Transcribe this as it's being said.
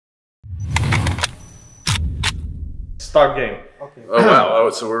start game. Okay. Oh wow! Oh,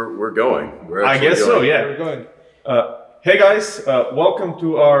 so we're going. I guess so. Yeah. We're going. Hey guys, welcome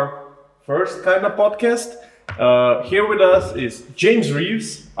to our first kind of podcast. Here with us is James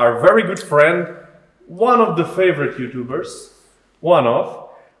Reeves, our very good friend, one of the favorite YouTubers,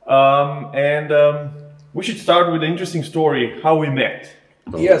 we should start with an interesting story how we met.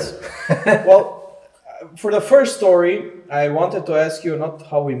 Yes. Well, for the first story, I wanted to ask you not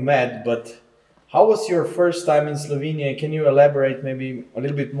how we met, but how was your first time in Slovenia? Can you elaborate maybe a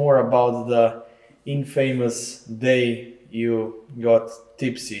little bit more about the infamous day you got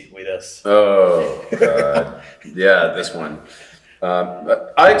tipsy with us? Oh God! Yeah, this one.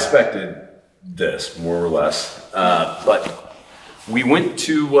 I expected this more or less, but we went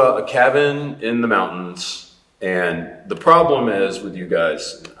to a cabin in the mountains, and the problem is with you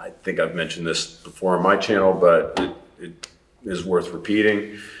guys. I think I've mentioned this before on my channel, but it is worth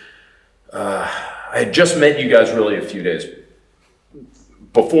repeating. I had just met you guys really a few days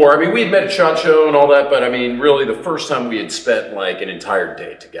before. I mean, we had met at ShotShow and all that, but I mean, really the first time we had spent like an entire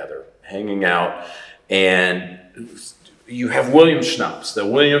day together, hanging out, and you have Williams schnapps, the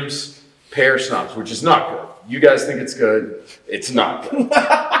Williams pear schnapps, which is not good. You guys think it's good. It's not good.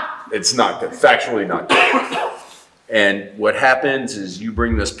 It's not good. Factually not good. And what happens is you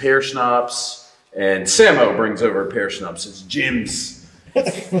bring this pear schnapps, and Samo brings over a pear schnapps. It's Jim's.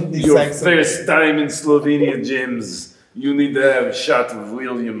 Your first time in Slovenia, Jim's. You need to have a shot of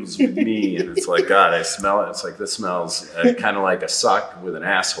Williams with me. And it's like, God, I smell it. It's like, this smells kind of like a sock with an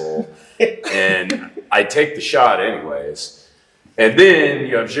asshole. And I take the shot anyways. And then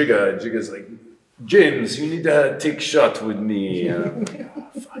you have Giga. Giga's like, James, you need to take a shot with me. And I'm like,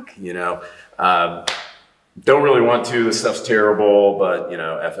 oh, fuck, you know. Don't really want to. This stuff's terrible, but, you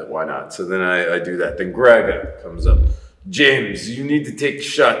know, F it, why not? So then I do that. Then Greg comes up. James, you need to take a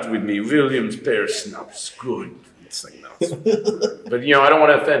shot with me. Williams pear schnapps, good. It's like, no. But you know, I don't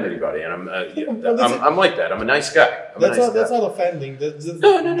want to offend anybody, and I'm like that. I'm a nice guy. That's not offending. That's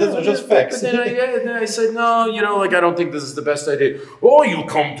just facts. But then I said, no, you know, like I don't think this is the best idea. Oh, you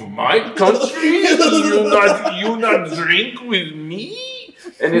come to my country? you not drink with me?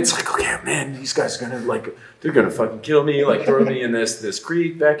 And it's like, okay, man, these guys are they're gonna fucking kill me, like throw me in this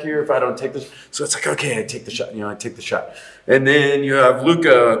creek back here if I don't take this. So it's like, okay, I take the shot, you know, I take the shot. And then you have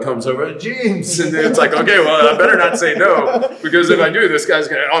Luca comes over, James, and then it's like, okay, well, I better not say no, because if I do, this guy's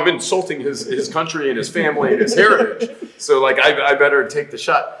I'm insulting his country and his family and his heritage. So like, I better take the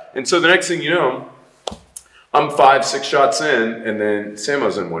shot. And so the next thing you know, I'm 5-6 shots in, and then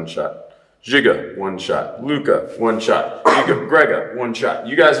Samo's in one shot. Giga, one shot. Luca, one shot. Grega, one shot.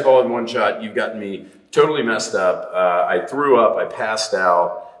 You guys have all in one shot. You've gotten me totally messed up. I threw up. I passed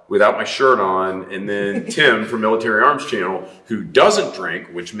out without my shirt on. And then Tim from Military Arms Channel, who doesn't drink,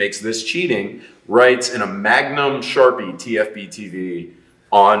 which makes this cheating, writes in a Magnum Sharpie TFB TV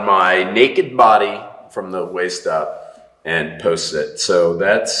on my naked body from the waist up and posts it. So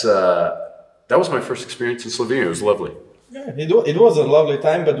that was my first experience in Slovenia. It was lovely. Yeah, it was a lovely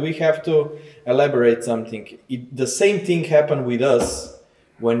time, but we have to elaborate something. The same thing happened with us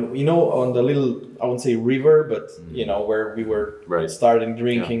when, you know, on the little, I won't say river, but, you know, where we were starting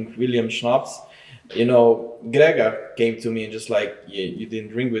drinking William schnapps. You know, Grega came to me and just like, yeah, you didn't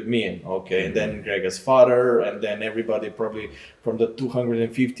drink with me. And okay, and then Grega's father, and then everybody probably from the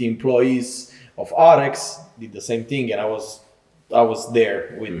 250 employees of RX did the same thing. And I was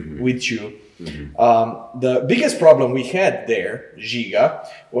there with you. The biggest problem we had there, Giga,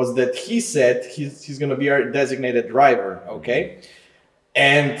 was that he said he's going to be our designated driver, okay?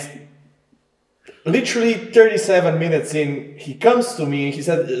 And literally 37 minutes in, he comes to me, he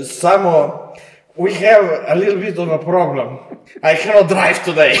said, Samo, we have a little bit of a problem. I cannot drive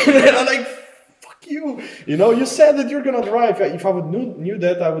today. And I'm like, fuck you. You know, you said that you're going to drive. If I would knew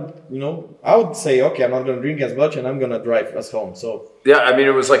that, I would, you know, I would say, okay, I'm not going to drink as much and I'm going to drive us home. So yeah, I mean,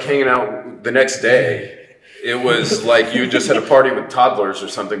 it was like hanging out the next day. It was like you just had a party with toddlers or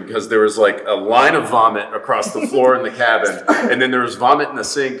something, because there was like a line of vomit across the floor in the cabin, and then there was vomit in the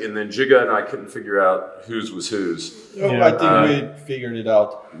sink, and then Giga and I couldn't figure out whose was whose. Yeah. I think we figured it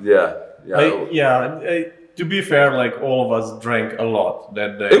out. Yeah. To be fair, like all of us drank a lot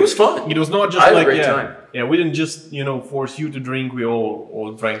that day. It was fun. It was not just I had like a great time. Yeah, we didn't just, you know, force you to drink. We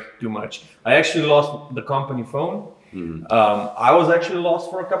all drank too much. I actually lost the company phone. I was actually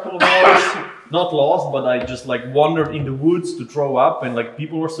lost for a couple of hours. Not lost, but I just like wandered in the woods to throw up, and like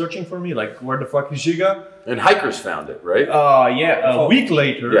people were searching for me. Like, where the fuck is Giga? And hikers found it, right? Yeah. A week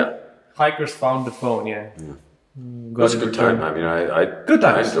later, hikers found the phone. Yeah. It was a good time. I mean, Good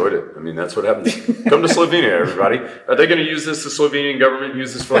I times. enjoyed it. I mean, that's what happens. Come to Slovenia, everybody. Are they going to use this? The Slovenian government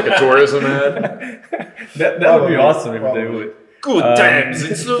use this for like a tourism ad? That would be awesome if they would. Good times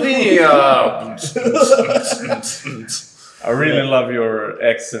in Slovenia. I really love your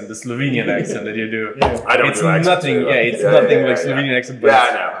accent, the Slovenian accent that you do. I don't It's do accents, nothing. too. Yeah, it's nothing like Slovenian accent. But Yeah,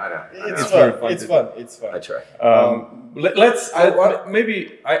 I know. It's very fun. fun It's to fun. It's fun. I try. Let's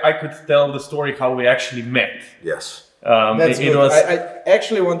maybe I could tell the story how we actually met. Yes. That's It good. was I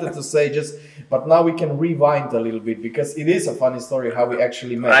actually wanted to say but now we can rewind a little bit because it is a funny story how we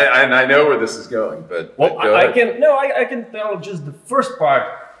actually met. I know where this is going, but well, go ahead. I can tell just the first part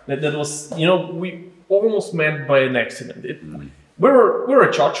that was we almost met by an accident. We were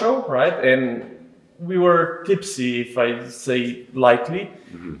at ShotShow, right? And we were tipsy, if I say lightly,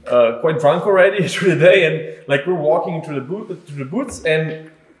 quite drunk already through the day, and like we're walking through the booths, and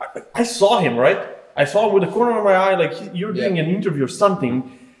I saw him, right? I saw him with the corner of my eye, like you're doing an interview or something,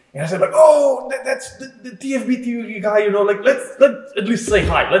 and I said like, oh, that's the TFB guy, like let's at least say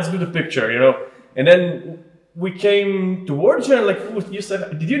hi, let's do the picture, and then we came towards you, and like you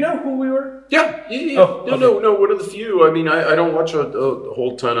said, did you know who we were? Yeah. Oh, okay. No. One of the few. I mean, I don't watch a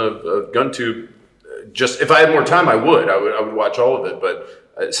whole ton of GunTube. Just if I had more time, I would watch all of it.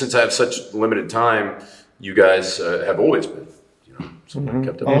 But since I have such limited time, you guys have always been, someone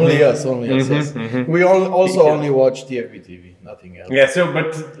kept up. Only us. Yes. We also only watch TFB TV, nothing else. Yeah. So,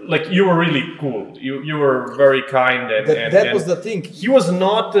 but like you were really cool. You were very kind, and That was the thing. He was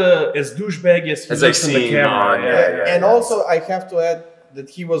not as douchebag as he As I looks in the seen camera. on- yeah. And also, I have to add that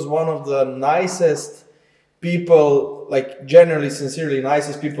he was one of the nicest people, like generally, sincerely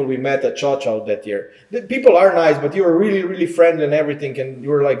nicest people we met at ShotShow that year. The people are nice, but you were really, really friendly and everything. And you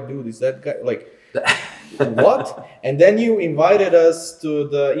were like, dude, is that guy like what? And then you invited us to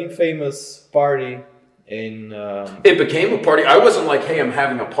the infamous party in. It became a party. I wasn't like, hey, I'm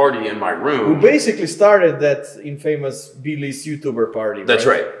having a party in my We room. basically started that infamous B-list YouTuber party. That's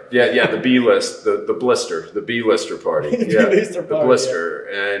right. Yeah. The B list, the blister, the B lister party. Yeah, B-lister the party, blister,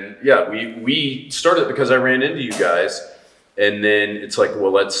 and we started because I ran into you guys, and then it's like,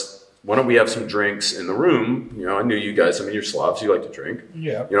 well, why don't we have some drinks in the room? I knew you guys. I mean, you're Slavs. You like to drink.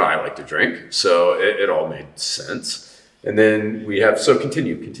 Yeah. I like to drink, so it all made sense. And then we have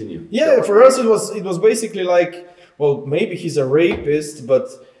continue. Yeah, for us it was basically like, well, maybe he's a rapist, but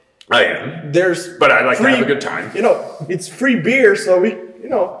I am. But I like to have a good time. It's free beer, so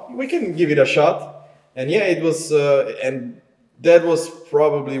we can give it a shot. And yeah, it was, and that was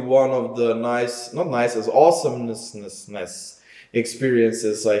probably one of the awesomeness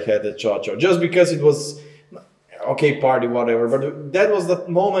experiences I had at ShotShow. Just because it was okay, party, whatever. But that was the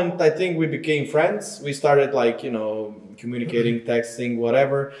moment I think we became friends. We started communicating, texting,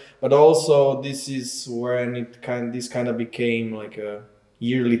 whatever. But also this is when this kind of became like a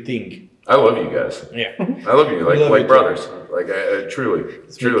yearly thing. I love you guys. Yeah. I love you like brothers. Like truly.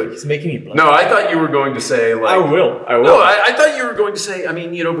 It's making me blush. No, I thought you were going to say like. I will. No, I thought you were going to say. I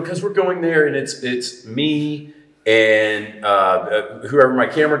mean, because we're going there, and it's me and whoever my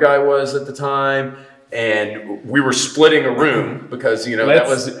camera guy was at the time, and we were splitting a room because that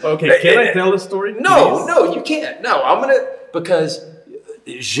was okay. Can I tell the story? No, you can't. No, I'm gonna because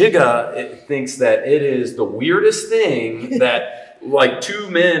Giga thinks that it is the weirdest thing that. Like two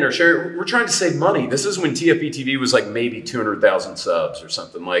men are sharing. We're trying to save money. This is when TFB TV was like maybe 200,000 subs or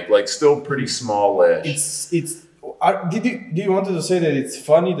something. Like still pretty smallish. Do you want to say that it's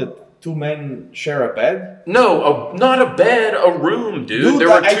funny that two men share a bed? No, not a bed, a room, dude. There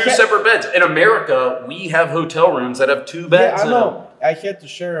were two separate beds. In America, we have hotel rooms that have two beds. Yeah, I know. I had to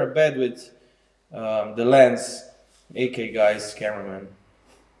share a bed with the Lens, AK guy's cameraman.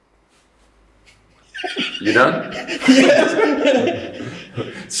 You done? Yes.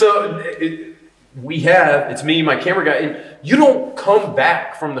 So it's me, my camera guy, and you don't come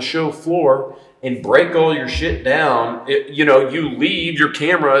back from the show floor and break all your shit down. You leave your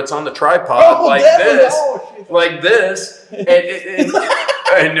camera, it's on the tripod like this, and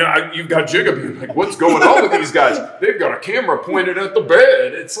you've got Jigga being like, what's going on with these guys? They've got a camera pointed at the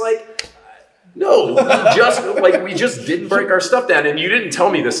bed. It's like, no, we just didn't break our stuff down, and you didn't tell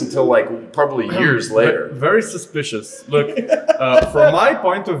me this until like probably years later. Very suspicious. Look, from my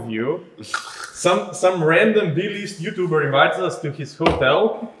point of view, some random B-list YouTuber invites us to his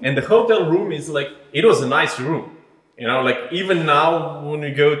hotel, and the hotel room is like, it was a nice room. Like even now when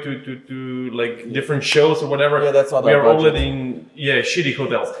we go to like different shows or whatever, that's not we are budget. already in shitty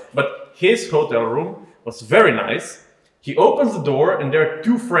hotels. But his hotel room was very nice. He opens the door and there are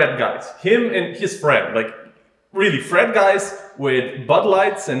two frat guys, him and his friend. Like really frat guys with Bud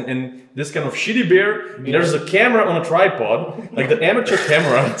Lights and this kind of shitty beer. And there's a camera on a tripod, like the amateur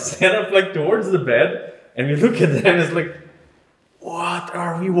camera, set up like towards the bed. And we look at them, it's like, what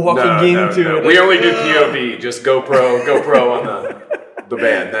are we walking into? No. We only do POV, just GoPro on the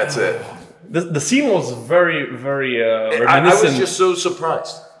band. That's it. The scene was very, very reminiscent. I was just so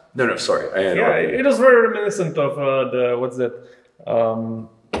surprised. No, sorry. It was very reminiscent of the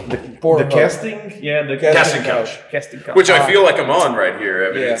casting, the casting couch. Which I feel like I'm on right here.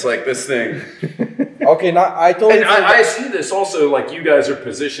 I mean, it's like this thing. Okay, now I told you. I see this also, like you guys are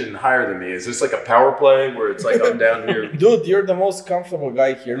positioned higher than me. Is this like a power play where it's like I'm down here? Dude, you're the most comfortable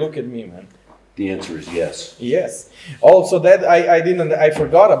guy here. Look at me, man. The answer is yes. Yes. Also, that I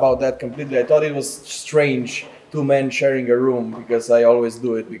forgot about that completely. I thought it was strange, 2 men sharing a room, because I always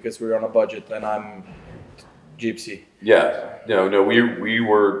do it because we're on a budget and I'm gypsy. Yeah. No. We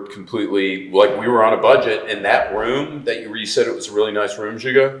were completely like we were on a budget, and that room that you said it was a really nice room,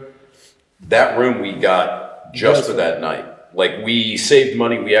 Jigo. That room we got just for that night. Like we saved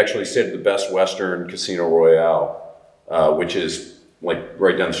money. We actually stayed at the Best Western Casino Royale, which is like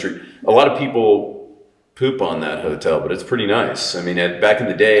right down the street. A lot of people poop on that hotel, but it's pretty nice. I mean, back in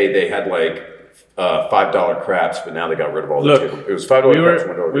the day, they had like $5 craps, but now they got rid of all the table. It was $5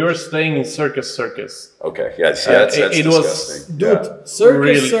 craps. We were staying in Circus. Okay, yeah, see, that's disgusting. Dude,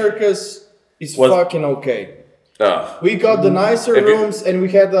 Circus is fucking okay. We got the nicer rooms, and we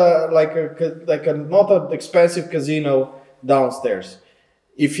had like a not an expensive casino downstairs.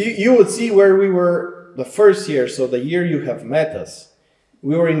 If you would see where we were the first year, so the year you have met us,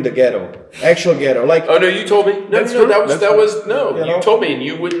 we were in the ghetto, actual ghetto. Like, oh no, you told me. No, you told me, and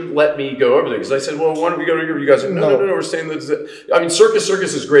you wouldn't let me go over there because I said, well, why don't we go to here? You guys are no, we're staying. I mean, Circus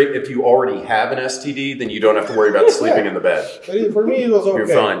is great if you already have an STD, then you don't have to worry about sleeping in the bed. For me, it was okay. You're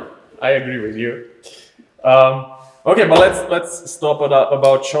fine. I agree with you. Okay, but let's stop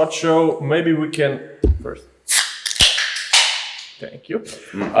about ShotShow. Maybe we can first. Thank you.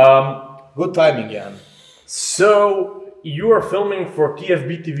 Good timing, Jan. So you are filming for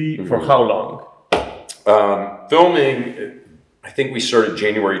TFB TV for how long? Filming, I think we started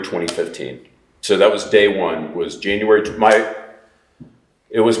January 2015. So that was day one. Was January.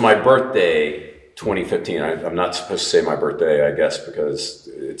 It was my birthday, 2015. I'm not supposed to say my birthday, I guess, because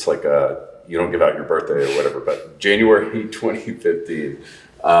it's like you don't give out your birthday or whatever. But January 2015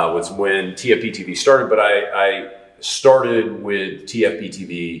 was when TFB TV started. But I started with TFB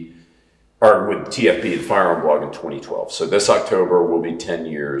TV. Or with TFB, the Firearm Blog, in 2012. So this October will be 10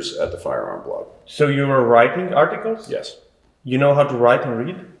 years at the Firearm Blog. So you were writing articles? Yes. You know how to write and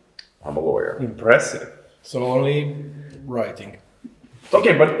read? I'm a lawyer. Impressive. So only writing.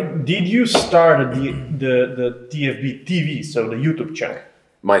 Okay, but did you start the TFB TV, so the YouTube channel?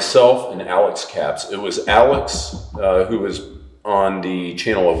 Myself and Alex Capps. It was Alex who was on the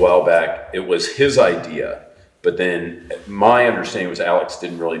channel a while back. It was his idea. But then my understanding was Alex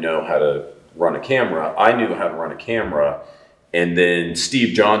didn't really know how to run a camera. I knew how to run a camera. And then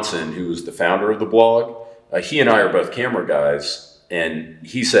Steve Johnson, who was the founder of the blog, he and I are both camera guys. And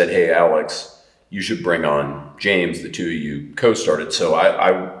he said, hey, Alex, you should bring on James. The two of you co-started. So I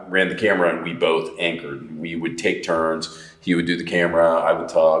ran the camera and we both anchored. We would take turns. He would do the camera. I would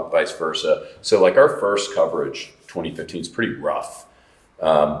talk, vice versa. So like our first coverage, 2015, is pretty rough.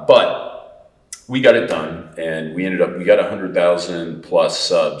 But we got it done, and we got 100,000 plus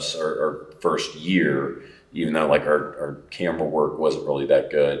subs our first year, even though like our camera work wasn't really that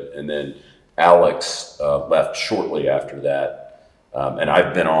good. And then Alex left shortly after that, and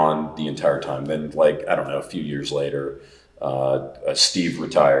I've been on the entire time. Then like, I don't know, a few years later, Steve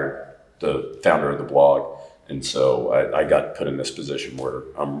retired, the founder of the blog. And so I got put in this position where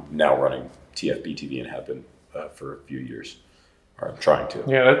I'm now running TFB TV and have been for a few years. I'm trying to.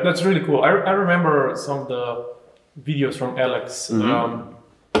 Yeah, that's really cool. I remember some of the videos from Alex. Mm-hmm.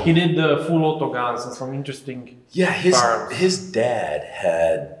 He did the full auto guns and some interesting firearms. His dad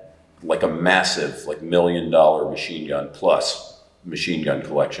had like a massive like $1 million machine gun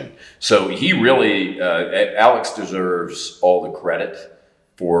collection. So he really Alex deserves all the credit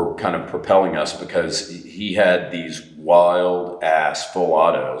for kind of propelling us, because he had these wild ass full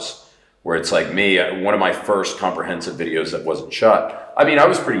autos. Where it's like me, one of my first comprehensive videos that wasn't shot. I mean, I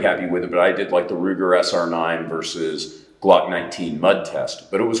was pretty happy with it, but I did like the Ruger SR9 versus Glock 19 mud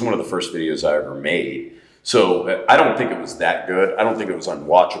test. But it was one of the first videos I ever made. So I don't think it was that good. I don't think it was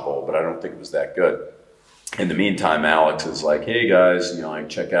unwatchable, but I don't think it was that good. In the meantime, Alex is like, hey guys, like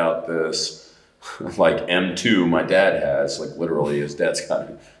check out this like M2 my dad has. Like literally his dad's got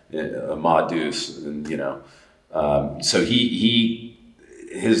a Ma Deuce, and so he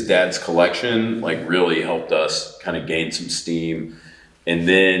his dad's collection like really helped us kind of gain some steam. And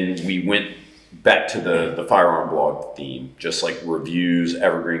then we went back to the firearm blog theme, just like reviews,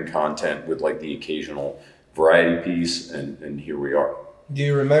 evergreen content with like the occasional variety piece, and here we are. Do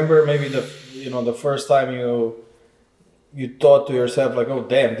you remember maybe the first time you thought to yourself like, oh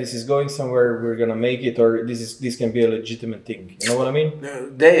damn, this is going somewhere, we're gonna make it, or this can be a legitimate thing? You know what I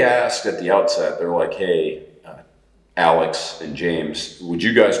mean? They asked at the outset, they're like, hey, Alex and James, would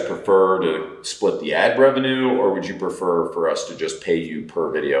you guys prefer to split the ad revenue, or would you prefer for us to just pay you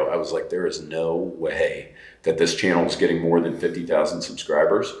per video? I was like, there is no way that this channel is getting more than 50,000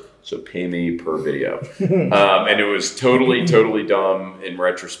 subscribers, so pay me per video. And it was totally dumb in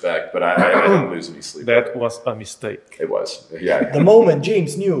retrospect, but I didn't lose any sleep. That was a mistake. It was, yeah. The moment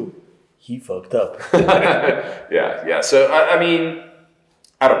James knew, he fucked up. Yeah. So, I mean,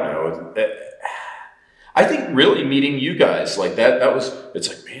 I don't know. I think really meeting you guys like that was, it's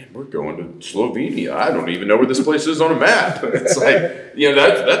like, man, we're going to Slovenia. I don't even know where this place is on a map. It's like,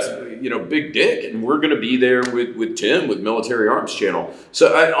 that's big dick. And we're going to be there with Tim, with Military Arms Channel.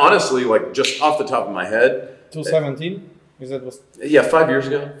 So I honestly, like, just off the top of my head. 2017? Yeah, 5 years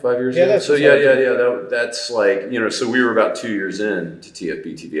ago. 5 years ago. That's so that's like, so we were about 2 years in to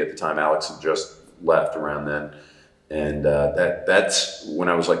TFB TV at the time. Alex had just left around then. And that's when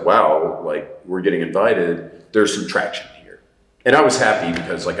I was like, wow, like we're getting invited. There's some traction here. And I was happy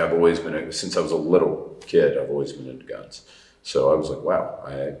because like I've always been, since I was a little kid, I've always been into guns. So I was like, wow,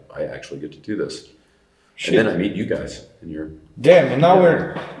 I actually get to do this. Shit. And then I meet you guys and you're... Damn, and now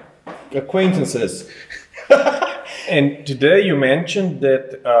we're acquaintances. And today you mentioned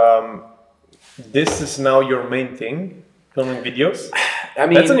that this is now your main thing, filming videos. I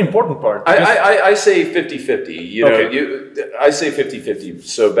mean, that's an important part. I say 50-50. Okay. I say 50-50.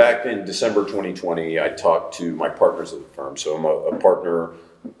 So back in December 2020, I talked to my partners at the firm. So I'm a partner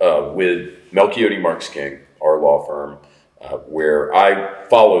with Melchioti Marks King, our law firm, where I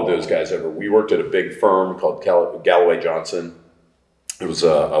followed those guys over. We worked at a big firm called Galloway Johnson. It was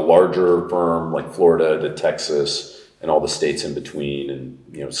a larger firm like Florida to Texas and all the states in between,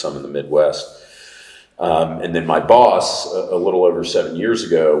 and some in the Midwest. And then my boss, a little over 7 years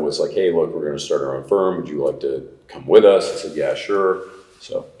ago, was like, hey, look, we're going to start our own firm. Would you like to come with us? I said, yeah, sure.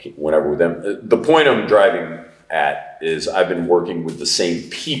 So went over with them. The point I'm driving at is I've been working with the same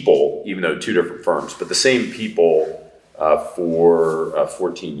people, even though 2 different firms, but the same people for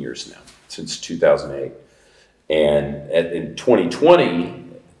 14 years now, since 2008. And in 2020,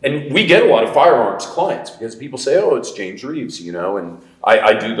 and we get a lot of firearms clients because people say, oh, it's James Reeves, and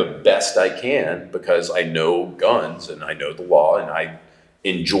I do the best I can because I know guns and I know the law and I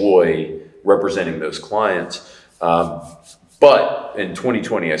enjoy representing those clients. But in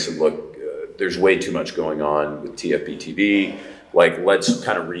 2020, I said, look, there's way too much going on with TFB TV. Like, let's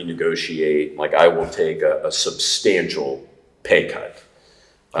kind of renegotiate. Like, I will take a substantial pay cut.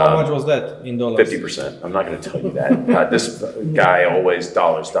 How much was that in dollars? 50%. I'm not going to tell you that. This guy always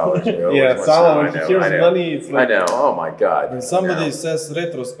dollars. Yeah, Salah, when he hears money, it's like... I know. Oh my God. When somebody says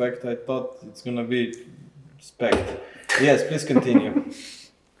retrospect, I thought it's going to be spect. Yes, please continue.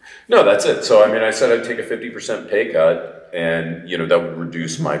 No, that's it. So, I said I'd take a 50% pay cut, and, that would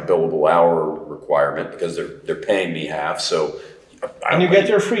reduce my billable hour requirement because they're paying me half. So, and you get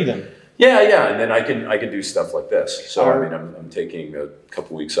your freedom. Yeah, and then I can do stuff like this. So I'm taking a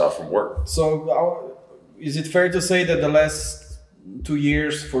couple weeks off from work. So is it fair to say that the last 2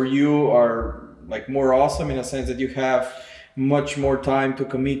 years for you are like more awesome in a sense that you have much more time to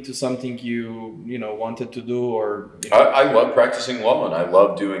commit to something you wanted to do, or I love practicing law and I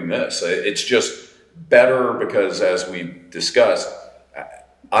love doing this. It's just better because, as we discussed,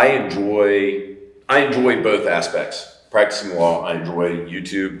 I enjoy both aspects. Practicing law, I enjoy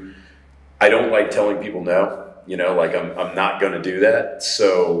YouTube. I don't like telling people no, like I'm not going to do that.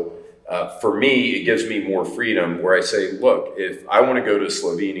 So for me, it gives me more freedom where I say, look, if I want to go to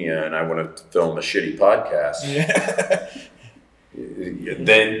Slovenia and I want to film a shitty podcast,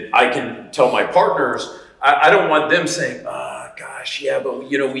 then I can tell my partners, I don't want them saying, gosh, yeah, but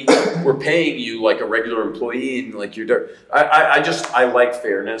we're paying you like a regular employee and like you're, I like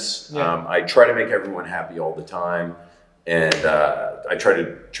fairness. Yeah. I try to make everyone happy all the time. And I try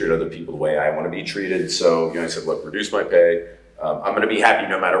to treat other people the way I want to be treated. So, I said, look, reduce my pay. I'm going to be happy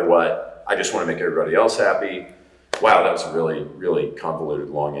no matter what. I just want to make everybody else happy. Wow, that was a really, really convoluted,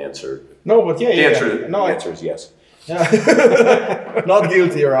 long answer. No, but the answer is yes. Yeah. Not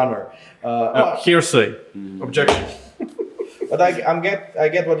guilty, Your Honor. Hearsay. Objection. But I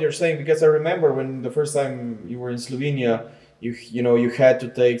get what you're saying, because I remember when the first time you were in Slovenia, you had to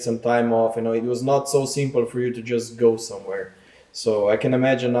take some time off. It was not so simple for you to just go somewhere. So I can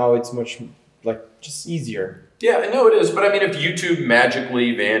imagine now it's much like just easier. Yeah, I know it is. But I mean, if YouTube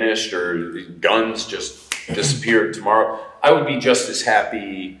magically vanished or guns just disappeared tomorrow, I would be just as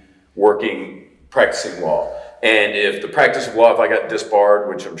happy practicing law. And if the practice of law, if I got disbarred,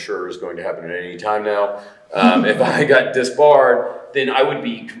 which I'm sure is going to happen at any time now, if I got disbarred, then I would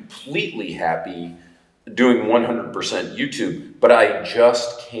be completely happy doing 100% YouTube. But I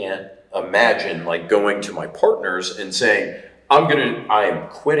just can't imagine like going to my partners and saying, I am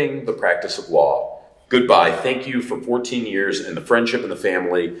quitting the practice of law. Goodbye. Thank you for 14 years and the friendship and the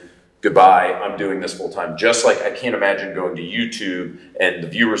family. Goodbye. I'm doing this full time. Just like I can't imagine going to YouTube and the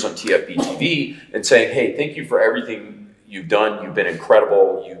viewers on TFB TV and saying, hey, thank you for everything you've done. You've been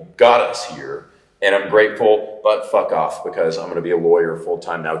incredible. You got us here. And I'm grateful, but fuck off because I'm going to be a lawyer full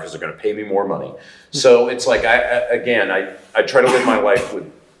time now because they're going to pay me more money. So it's like, I try to live my life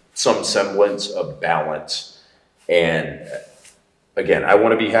with some semblance of balance. And again, I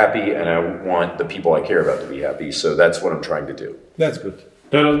want to be happy and I want the people I care about to be happy. So that's what I'm trying to do. That's good.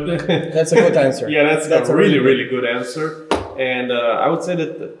 That's a good answer. Yeah, that's a really, really good answer. And I would say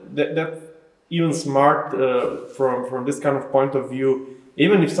that even smart from this kind of point of view,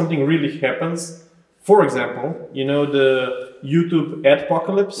 even if something really happens, for example, you know, the YouTube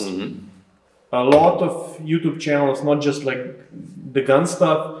adpocalypse, a lot of YouTube channels, not just like the gun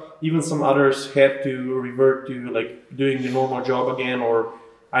stuff, even some others had to revert to like doing the normal job again, or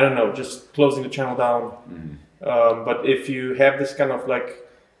I don't know, just closing the channel down. But if you have this kind of like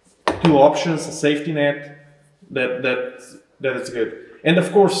two options, a safety net, that is good. And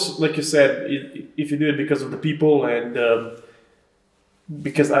of course, like you said, if you do it because of the people and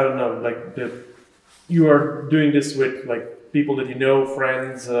because I don't know, like you are doing this with like people that you know,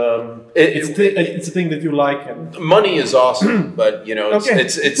 friends. It's a thing that you like. And money is awesome, but you know,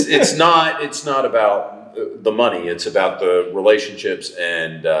 it's not about the money. It's about the relationships,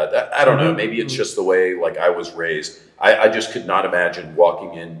 and I don't know. Maybe it's just the way like I was raised. I just could not imagine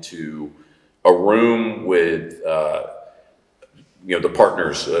walking into a room with you know, the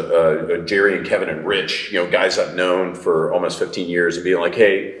partners, Jerry and Kevin and Rich, you know, guys I've known for almost 15 years, and being like,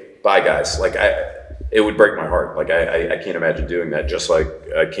 hey, bye guys. Like it would break my heart. Like I can't imagine doing that. Just like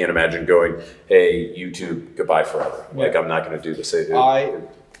I can't imagine going, hey, YouTube, goodbye forever. Yeah. Like I'm not going to do this. It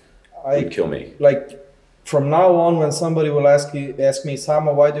would kill me. Like from now on, when somebody will ask me,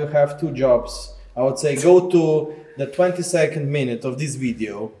 Sama, why do you have two jobs? I would say, go to the 22nd minute of this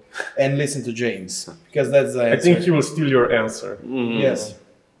video and listen to James, because that's the answer. I think he will steal your answer. Yes.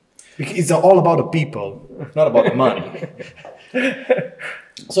 Because it's all about the people, not about the money.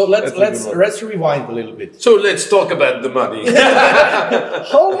 So let's rewind a little bit. So let's talk about the money.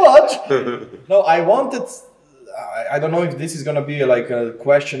 How much? No, I wanted. I don't know if this is gonna be like a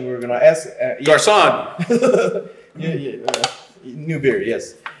question we're gonna ask. Garçon. New beer,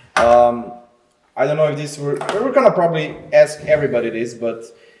 yes. I don't know if this we're gonna probably ask everybody this, but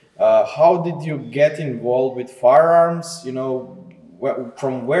how did you get involved with firearms? You know,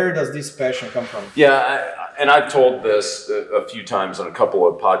 from where does this passion come from? Yeah, and I've told this a few times on a couple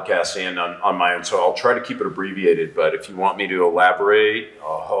of podcasts and on my own, so I'll try to keep it abbreviated. But if you want me to elaborate,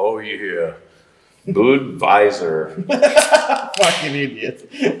 oh yeah, Budweiser. Fucking idiot.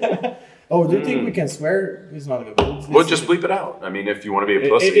 Oh, do you think we can swear? It's not a good. Well, just bleep it out. I mean, if you want to be a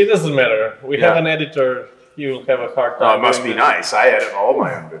pussy. It doesn't matter. We have an editor. He will have a hard time. It must be nice. I edit all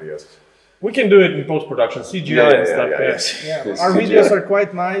my own videos. We can do it in post-production, CGI and stuff. Yeah. Our videos are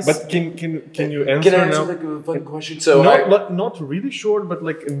quite nice. But can you answer Can I answer now? like a fun question? So not really short, but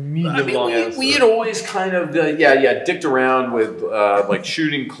like a medium long answer. We had always kind of dicked around with like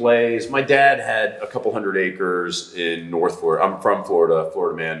shooting clays. My dad had a couple hundred acres in North Florida. I'm from Florida,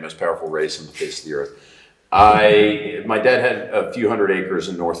 Florida man, most powerful race on the face of the earth. My dad had a few hundred acres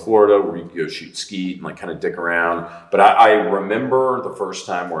in North Florida where you could go shoot skeet and like kind of dick around. But I remember the first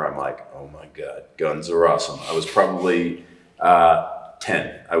time where I'm like, oh my God, guns are awesome. I was probably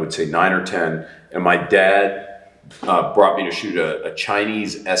 10, I would say 9 or 10. And my dad brought me to shoot a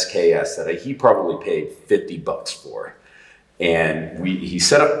Chinese SKS that he probably paid $50 for. And he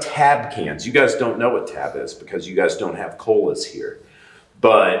set up tab cans. You guys don't know what tab is because you guys don't have colas here.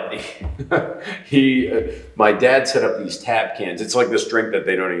 But my dad set up these tab cans. It's like this drink that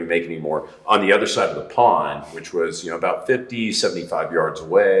they don't even make anymore on the other side of the pond, which was, you know, about 50, 75 yards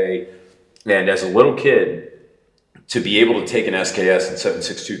away. And as a little kid, to be able to take an SKS in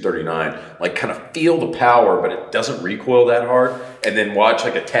 7.6239, like kind of feel the power, but it doesn't recoil that hard, and then watch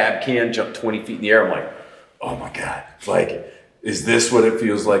like a tab can jump 20 feet in the air, I'm like, oh my God, like, is this what it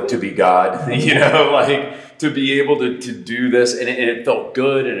feels like to be God? You know, like to be able to do this, and it felt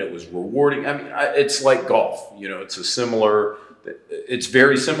good and it was rewarding. I mean, it's like golf, you know, it's a similar it's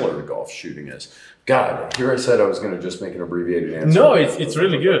very similar to golf shooting is. God, here I said I was going to just make an abbreviated answer. No, it's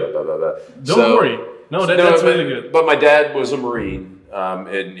really good. Don't worry. No, that's really good. But my dad was a Marine,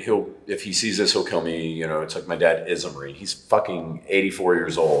 and if he sees this, he'll kill me. You know, it's like my dad is a Marine. He's fucking 84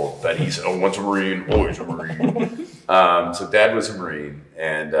 years old, but he's once a Marine, always a Marine. So dad was a Marine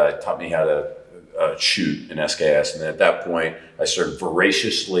and taught me how to shoot in SKS. And then at that point, I started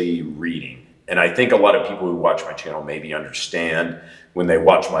voraciously reading. And I think a lot of people who watch my channel maybe understand when they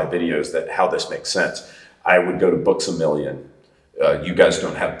watch my videos that how this makes sense. I would go to Books A Million. You guys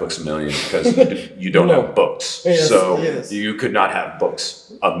don't have Books A Million because you don't have books. Yes, so you could not have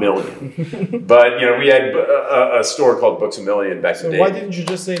Books A Million. But, you know, we had a store called Books A Million back in the day. So why didn't you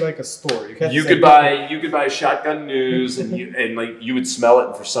just say like a store? You could buy Shotgun News and you would smell it,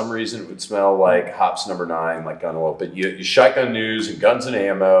 and for some reason it would smell like Hops No. 9, like gun oil. But you Shotgun News and Guns and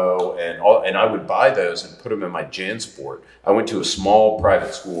Ammo and I would buy those and put them in my JanSport. I went to a small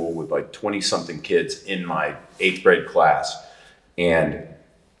private school with like 20-something kids in my 8th grade class. And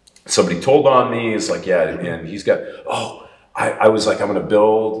somebody told on me, it's like, yeah, and he's got, I was like, I'm going to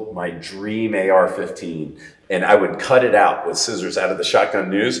build my dream AR-15. And I would cut it out with scissors out of the Shotgun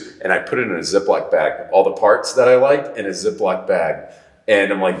News, and I put it in a Ziploc bag, all the parts that I liked in a Ziploc bag.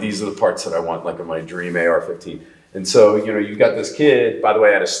 And I'm like, these are the parts that I want, like in my dream AR-15. And so, you know, you got this kid, by the way,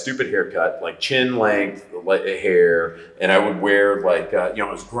 I had a stupid haircut, like chin length hair, and I would wear like, you know,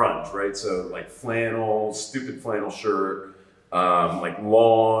 it was grunge, right? So like flannel, stupid flannel shirt, like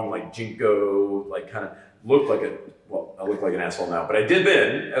long, like Jinko, like kind of looked like I look like an asshole now, but I did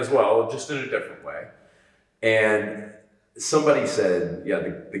then as well, just in a different way. And somebody said, yeah,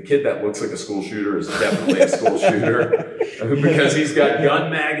 the kid that looks like a school shooter is definitely a school shooter because he's got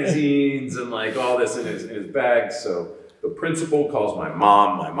gun magazines and like all this in his bag. So the principal calls my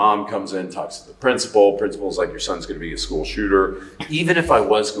mom. My mom comes in, talks to the principal. Principal's like, your son's going to be a school shooter. Even if I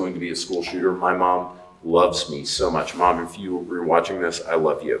was going to be a school shooter, my mom loves me so much. Mom, if you were watching this, I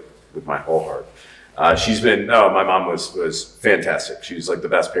love you with my whole heart. My mom was fantastic. She was like the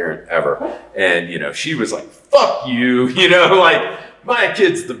best parent ever. And, you know, she was like, fuck you, you know, like my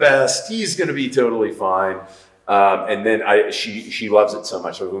kid's the best. He's going to be totally fine. And then she loves it so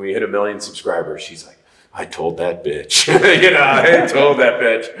much. So when we hit 1 million subscribers, she's like, I told that bitch, you know, I told that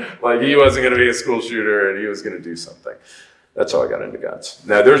bitch, like he wasn't going to be a school shooter and he was going to do something. That's how I got into guns.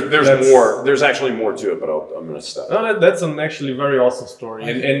 Now there's more. There's actually more to it, but I'm going to stop. No, that's an actually very awesome story.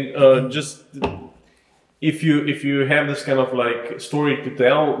 And just if you have this kind of like story to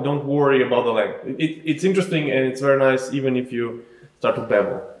tell, don't worry about the length. It's interesting and it's very nice, even if you start to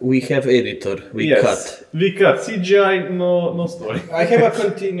babble. We have editor. We cut. We cut. CGI, no story. I have a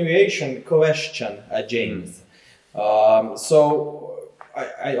continuation question, James. So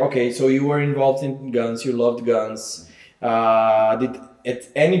you were involved in guns. You loved guns. Did at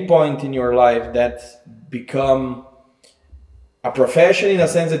any point in your life that become a profession in a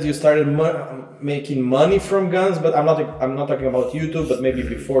sense that you started making money from guns? But I'm not talking about YouTube, but maybe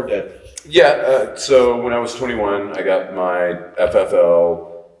before that. Yeah. So when I was 21, I got my FFL.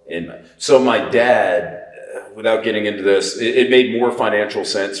 So my dad, without getting into this, it made more financial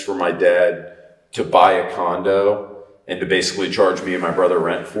sense for my dad to buy a condo and to basically charge me and my brother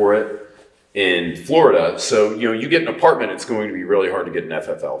rent for it in Florida. So, you know, you get an apartment, it's going to be really hard to get an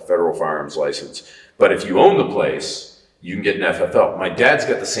FFL, Federal Firearms License. But if you own the place, you can get an FFL. My dad's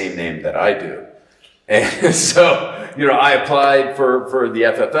got the same name that I do. And so, you know, I applied for the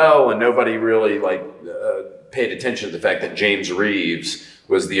FFL and nobody really paid attention to the fact that James Reeves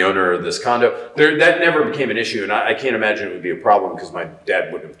was the owner of this condo. That never became an issue. And I can't imagine it would be a problem because my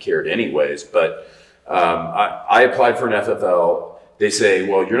dad wouldn't have cared anyways. But I applied for an FFL. They say,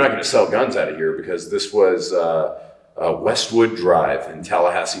 well, you're not going to sell guns out of here because this was Westwood Drive in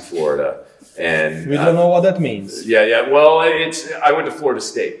Tallahassee, Florida. And we don't know what that means. Yeah. Well, I went to Florida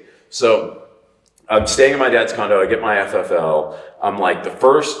State. So I'm staying in my dad's condo. I get my FFL. I'm like, the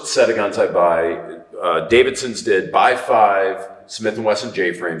first set of guns I buy, Davidson's did buy 5 Smith & Wesson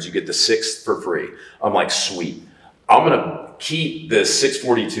J-frames. You get the 6th for free. I'm like, sweet. I'm going to keep this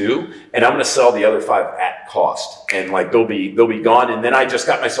 642 and I'm going to sell the other 5 at cost. And like, they'll be gone. And then I just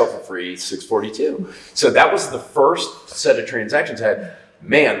got myself a free 642. So that was the first set of transactions I had.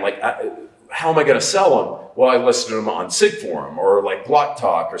 Man, like, how am I going to sell them? Well, I listed them on Sig Forum or like Block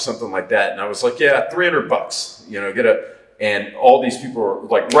Talk or something like that. And I was like, yeah, $300, you know, and all these people are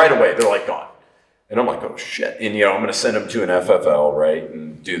like, right away, they're like gone. And I'm like, oh shit. And, you know, I'm going to send them to an FFL, right?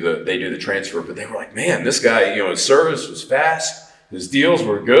 And they do the transfer. But they were like, man, this guy, you know, his service was fast. His deals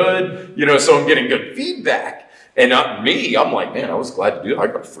were good. You know, so I'm getting good feedback. And I'm like, man, I was glad to do it. I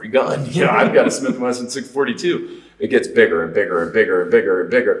got a free gun. You know, I've got a Smith & Wesson 642. it gets bigger and bigger and bigger and bigger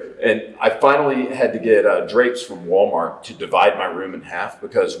and bigger. And I finally had to get drapes from Walmart to divide my room in half,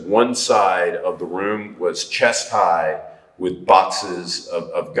 because one side of the room was chest high with boxes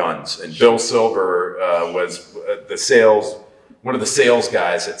of guns. And Bill Silver was one of the sales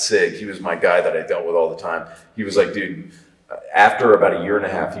guys at SIG. He was my guy that I dealt with all the time. He was like, dude, after about a year and a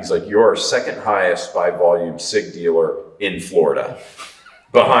half, he's like, you're our second highest by volume SIG dealer in Florida,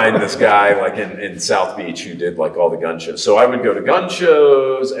 behind this guy like in South Beach who did like all the gun shows. So I would go to gun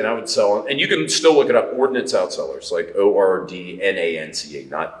shows and I would sell them. And you can still look it up, Ordnance Outsellers, like ORDNANCE,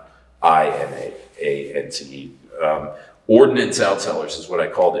 not INANCE. Ordnance Outsellers is what I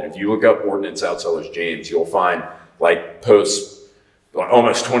called it. If you look up Ordnance Outsellers James, you'll find like posts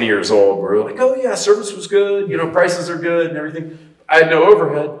almost 20 years old where we're like, oh yeah, service was good, you know, prices are good and everything. I had no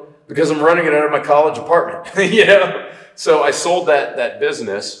overhead because I'm running it out of my college apartment, you know? So I sold that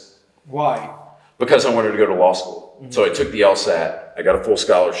business. Why? Because I wanted to go to law school. Mm-hmm. So I took the LSAT. I got a full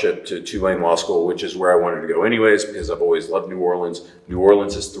scholarship to Tulane Law School, which is where I wanted to go anyways, because I've always loved New Orleans. New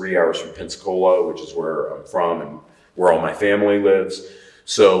Orleans is 3 hours from Pensacola, which is where I'm from and where all my family lives.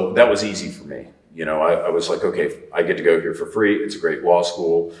 So that was easy for me. You know, I was like, okay, I get to go here for free. It's a great law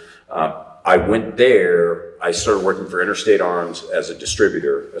school. I went there. I started working for Interstate Arms as a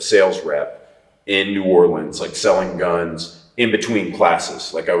distributor, a sales rep in New Orleans, like selling guns in between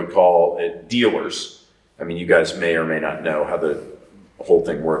classes. Like I would call it dealers. I mean, you guys may or may not know how the whole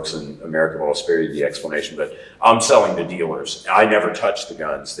thing works in America, but I'll spare you the explanation. But I'm selling to dealers. I never touch the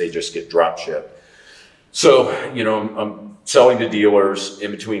guns. They just get drop shipped. So, you know, I'm selling to dealers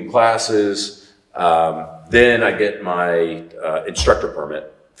in between classes. Then I get my instructor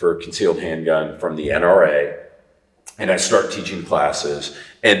permit for a concealed handgun from the NRA, and I start teaching classes.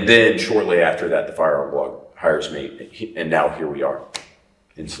 And then shortly after that, the Firearm Blog hires me, and now here we are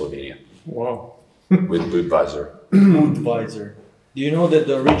in Slovenia. Wow. With Budweiser. Budweiser. Do you know that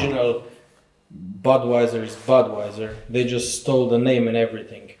the original Budweiser is Budweiser? They just stole the name and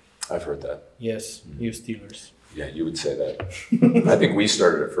everything. I've heard that. Yes, you stealers. Yeah, you would say that. I think we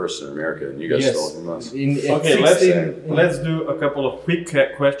started it first in America, and you guys stole it from us. Okay, let's do a couple of quick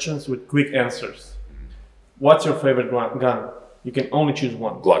questions with quick answers. What's your favorite gun? You can only choose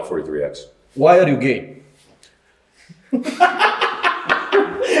one. Glock 43X. Why are you gay?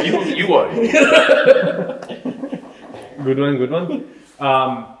 You are. Good one, good one.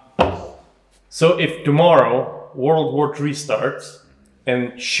 So if tomorrow World War III starts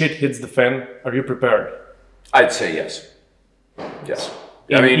and shit hits the fan, are you prepared? I'd say yes. Yes.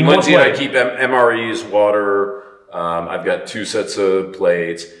 I mean, Lindsay and I keep MREs, water. I've got 2 sets of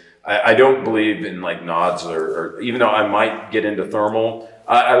plates. I don't believe in like nods or even though I might get into thermal,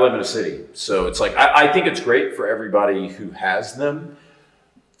 I live in a city. So it's like, I think it's great for everybody who has them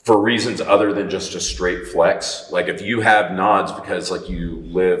for reasons other than just a straight flex. Like if you have nods because like you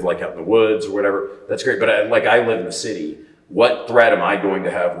live like out in the woods or whatever, that's great. But I live in the city. What threat am I going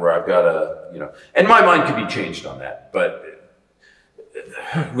to have where I've got a, you know, and my mind could be changed on that. But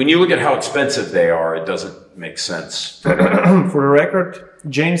when you look at how expensive they are, it doesn't make sense. For the record,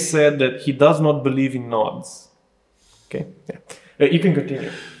 James said that he does not believe in nods. Okay, yeah. You can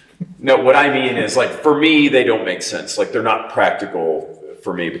continue. No, what I mean is like, for me, they don't make sense. Like they're not practical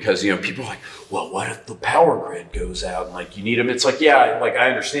for me because, you know, people are like, well, what if the power grid goes out and like you need them? It's like, yeah, like I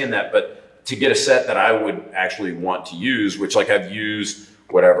understand that, but to get a set that I would actually want to use, which like I've used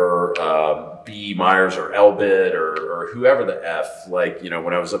whatever, B. Myers or Elbit or whoever the F, like, you know,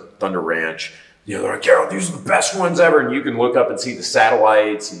 when I was at Thunder Ranch, you know, they're like, Carol, these are the best ones ever. And you can look up and see the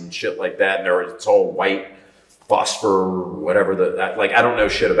satellites and shit like that. And it's all white phosphor, whatever like, I don't know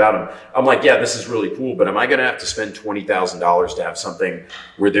shit about them. I'm like, yeah, this is really cool, but am I going to have to spend $20,000 to have something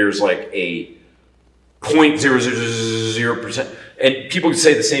where there's like a 0.000%? And people can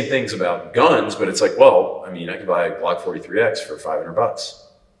say the same things about guns, but it's like, well, I mean, I can buy a Glock 43X for $500.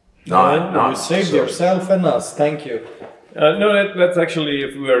 You saved yourself and us. Thank you. No, that's actually,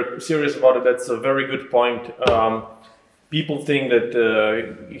 if we are serious about it, that's a very good point. People think that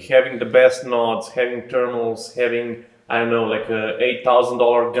having the best nods, having thermals, having, I don't know, like a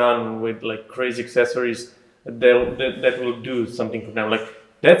 $8,000 gun with like crazy accessories, that will do something for them. Like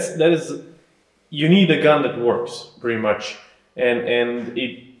that is, you need a gun that works pretty much. And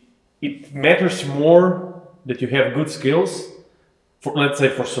it matters more that you have good skills for, let's say,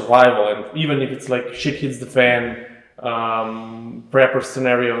 for survival, and even if it's like shit hits the fan, prepper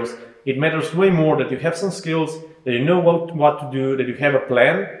scenarios, it matters way more that you have some skills, that you know what to do, that you have a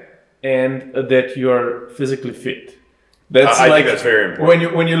plan, and that you are physically fit. That's I think that's very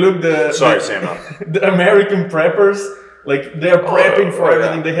important. When you look Sam. the American preppers, like they're prepping for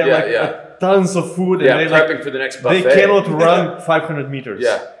everything. They have tons of food, and Yeah, they prepping for the next buffet. they cannot run 500 meters.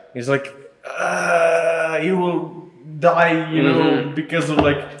 Yeah. It's like you will die, you know, because of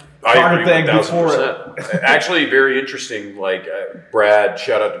like heart attack before. 1000%. Actually, very interesting. Like Brad,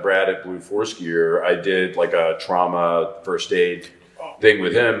 shout out to Brad at Blue Force Gear. I did like a trauma first aid thing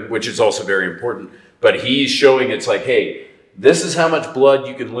with him, which is also very important. But he's showing it's like, hey, this is how much blood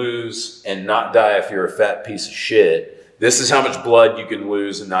you can lose and not die if you're a fat piece of shit. This is how much blood you can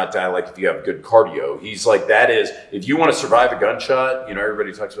lose and not die like if you have good cardio. He's like, that is, if you want to survive a gunshot, you know,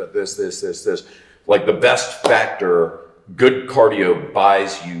 everybody talks about this. Like the best factor, good cardio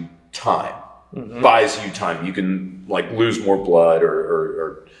buys you time. Buys you time. You can like lose more blood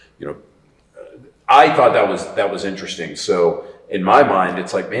or you know, I thought that was interesting. So in my mind,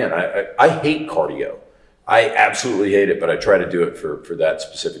 it's like, man, I hate cardio. I absolutely hate it, but I try to do it for that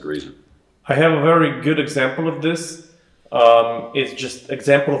specific reason. I have a very good example of this. It's just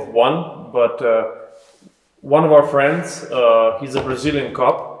example of one, but one of our friends, he's a Brazilian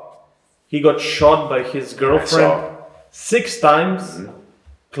cop. He got shot by his girlfriend 6 times,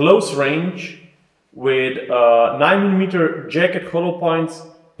 close range, with 9mm jacket hollow points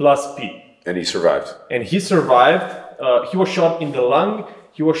plus P. And he survived. And he survived. He was shot in the lung.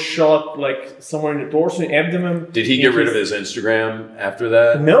 He was shot like somewhere in the torso, abdomen. Did he get rid of his Instagram after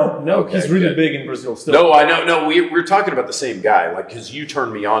that? No, Okay, he's really good. big in Brazil still. No, I know. No, we're talking about the same guy. Like, because you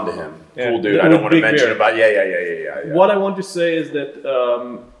turned me on to him. Yeah, Cool dude. with I don't want to big mention beard. about. Yeah. What I want to say is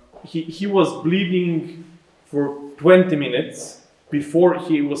that he was bleeding for 20 minutes before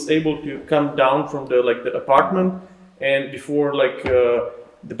he was able to come down from the apartment, and before the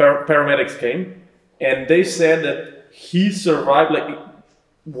paramedics came, and they said that he survived. Like,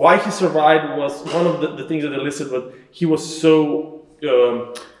 why he survived was one of the things that they listed, but he was so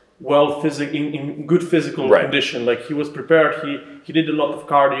in good physical condition. Like, he was prepared. He did a lot of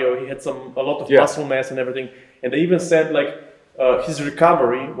cardio. He had a lot of muscle mass and everything. And they even said like his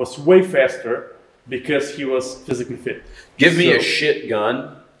recovery was way faster because he was physically fit. Give me a shit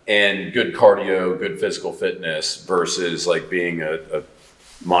gun and good cardio, good physical fitness versus like being a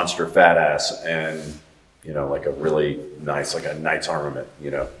monster fat ass and, you know, like a really nice, like a knight's armament,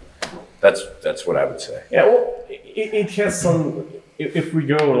 you know. That's what I would say. Yeah, well, it has some, if we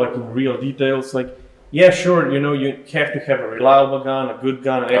go like in real details, like, yeah, sure, you know, you have to have a reliable gun, a good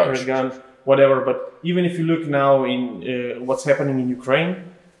gun, an accurate gun, whatever. But even if you look now in what's happening in Ukraine,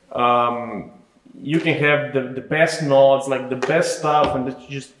 you can have the best nods, like the best stuff, and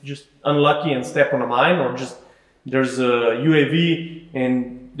it's just unlucky and step on a mine, or just there's a UAV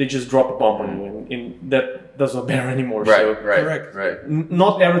and they just drop a bomb on you, and that doesn't matter anymore. Right.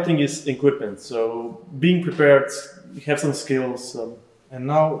 Not everything is equipment, so being prepared, have some skills. And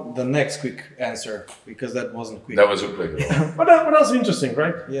now the next quick answer, because that wasn't quick. That wasn't quick at all. But that was interesting,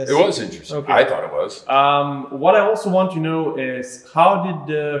 right? Yes. It was interesting. Okay. I thought it was. What I also want to know is, how did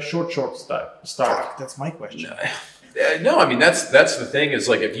the short start? Fuck, that's my question. No, I mean, that's the thing is,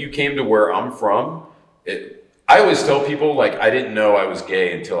 like, if you came to where I'm from, I always tell people, like, I didn't know I was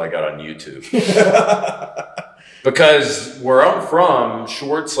gay until I got on YouTube. Because where I'm from,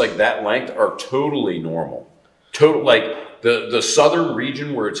 shorts like that length are totally normal. Like, the southern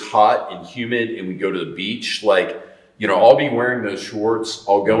region where it's hot and humid and we go to the beach, like, you know, I'll be wearing those shorts.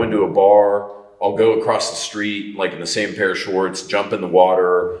 I'll go into a bar. I'll go across the street, like in the same pair of shorts, jump in the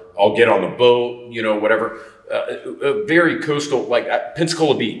water. I'll get on the boat, you know, whatever. Very coastal, like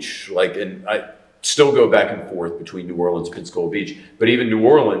Pensacola Beach, like, and I still go back and forth between New Orleans and Pensacola Beach. But even New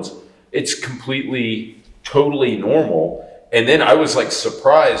Orleans, it's completely, totally normal. And then I was like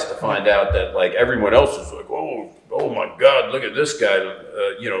surprised to find out that like everyone else was like, oh my God, look at this guy.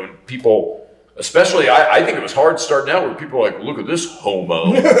 You know, and people, especially, I think it was hard starting out where people were like, look at this homo.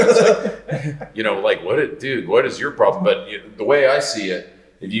 Like, you know, like, dude, what is your problem? But the way I see it,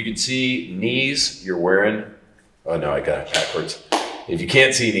 if you can see knees, you're wearing, oh no, I got it backwards. If you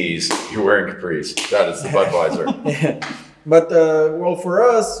can't see knees, you're wearing capris. That is the Budweiser. But, well, for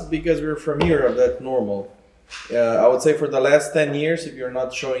us, because we're from Europe, that's normal. I would say for the last 10 years, if you're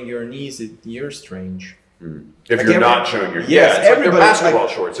not showing your knees, you're strange. If Like you're not showing your, yes, it's like your everybody- basketball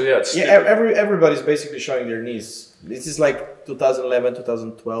like- shorts. So yeah, it's everybody's basically showing their knees. This is like 2011,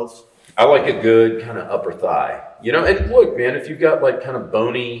 2012. I like a good kind of upper thigh, you know. And look, man, if you've got like kind of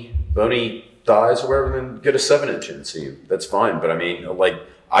bony thighs or whatever, then get a 7-inch inseam. That's fine. But I mean, like,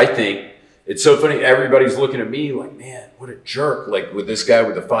 I think it's so funny. Everybody's looking at me like, man, what a jerk! Like with this guy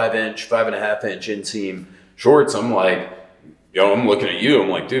with a 5-inch, 5.5-inch inseam shorts. I'm like, I'm looking at you. I'm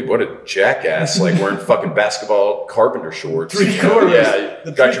like, dude, what a jackass! Like wearing fucking basketball carpenter shorts. Three-quarters. Yeah,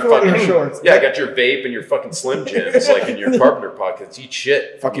 The got your three-quarter fucking shorts. Yeah, got your vape and your fucking Slim Jims like in your carpenter pockets. Eat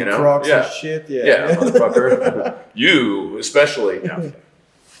shit. Fucking you know? Crocs yeah. and shit. Yeah, motherfucker. You especially. No.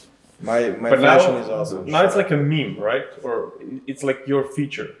 My But fashion is awesome. now it's like a meme, right? Or it's like your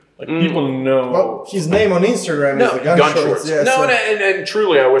feature. Like people know. Well, his name on Instagram is the gun shorts. Yeah, no, so- and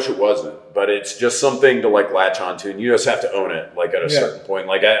truly, I wish it wasn't. But it's just something to like latch onto, and you just have to own it. Like at a certain point,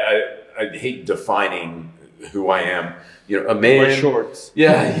 like I hate defining who I am. You know, a man. My shorts.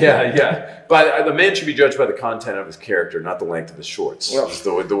 Yeah. But the man should be judged by the content of his character, not the length of his shorts. Well, is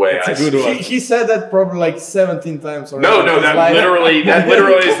the way I see it. He said that probably like 17 times already. No, that literally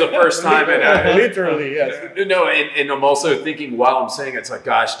is the first time. And literally, yes. No, and I'm also thinking while I'm saying it, it's like,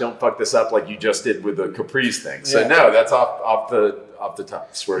 gosh, don't fuck this up like you just did with the Caprice thing. So no, that's off the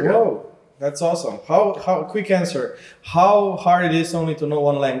top. Swear to God. Whoa, that's awesome. How quick answer? How hard it is only to know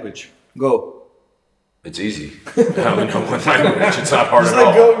one language? Go. It's easy. I don't know one language. It's not hard It's at all.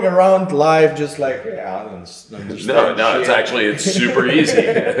 like going around live, just like I don't understand. No, it's super easy.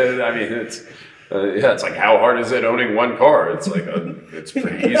 I mean, it's like how hard is it owning one car? It's like it's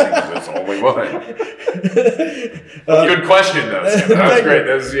pretty easy because it's only one. Good question though. That was great.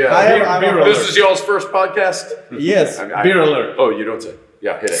 This is y'all's first podcast. Yes. Beer alert. Oh, you don't say.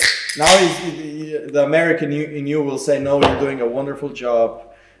 Yeah, hit it. Now the American in you will say, "No, you're doing a wonderful job.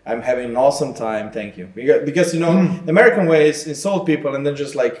 I'm having an awesome time. Thank you." Because the American way is insult people and then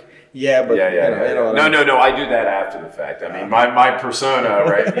just like, yeah, but No. I do that after the fact. I mean, my persona,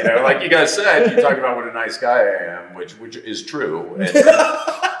 right? You know, like you guys said, you talk about what a nice guy I am, which is true.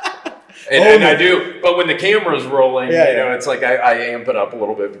 And I do, but when the camera's rolling, it's like I amp it up a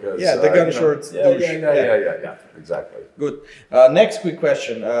little bit because the gun shorts. Yeah, exactly. Good. Next quick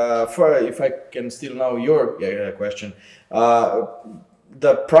question. If I can still know your question,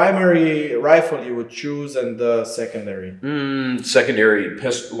 the primary rifle you would choose and the secondary. Secondary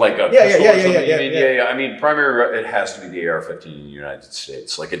pistol, like a pistol or something. Yeah. I mean, primary. It has to be the AR-15 in the United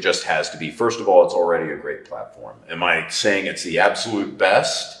States. Like it just has to be. First of all, it's already a great platform. Am I saying it's the absolute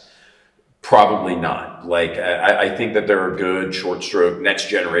best? Probably not. Like I think that there are good short stroke next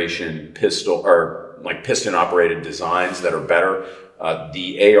generation pistol or like piston operated designs that are better.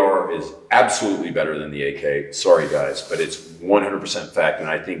 The AR is absolutely better than the AK. Sorry guys, but it's 100% fact, and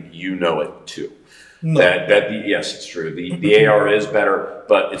I think you know it too. No. Yes, it's true. The AR is better,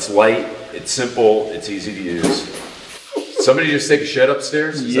 but it's light, it's simple, it's easy to use. Somebody just take a shit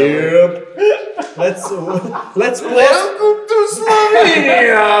upstairs? Yep. Let's pause. Welcome to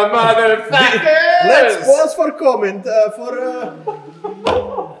Slovenia, motherfuckers! Let's pause for comment.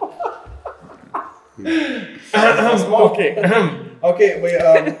 Okay, wait,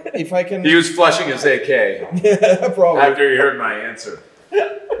 if I can... He was flushing his AK probably. after he heard my answer.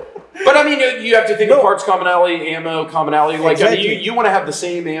 But I mean, you have to think of parts commonality, ammo commonality. Like, exactly. I mean, you want to have the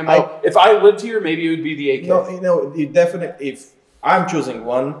same ammo. If I lived here, maybe it would be the AK. No, you definitely, if I'm choosing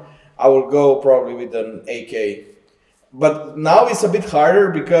one, I will go probably with an AK. But now it's a bit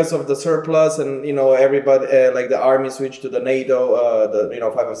harder because of the surplus and, everybody, like the army switched to the NATO,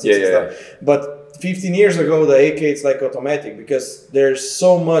 5.56 and stuff. But 15 years ago, the AK is like automatic because there's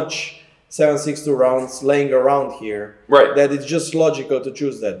so much 7.62 rounds laying around here, right? That it's just logical to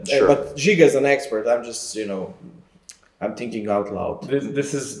choose that. Sure. But Giga is an expert. I'm just, I'm thinking out loud.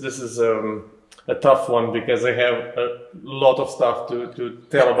 This is a tough one because I have a lot of stuff to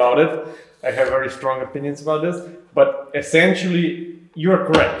tell about it. I have very strong opinions about this, but essentially, you're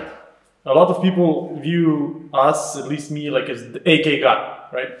correct. A lot of people view us, at least me, like as the AK guy,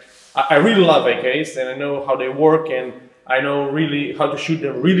 right? I really love AKs, and I know how they work, and I know really how to shoot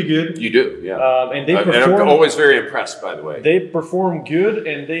them really good. You do, yeah. And they perform. And I'm always very impressed, by the way. They perform good,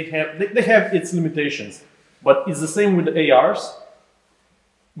 and they have its limitations, but it's the same with the ARs.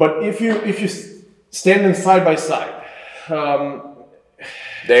 But if you stand them side by side,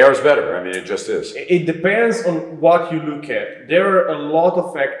 the AR is better. I mean, it just is. It depends on what you look at. There are a lot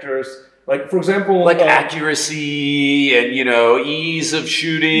of factors. Like, for example... Like accuracy and, ease of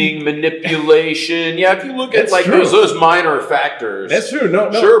shooting, manipulation. Yeah, if you look at like those minor factors. That's true.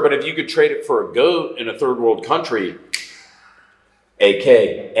 No. Sure, but if you could trade it for a goat in a third world country, AK,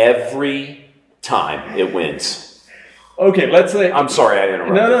 every time it wins. Okay, let's say... I'm sorry I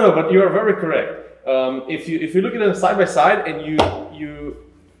interrupted. No, but you are very correct. If you look at them side by side and you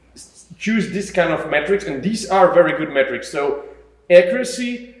choose this kind of metrics, and these are very good metrics. So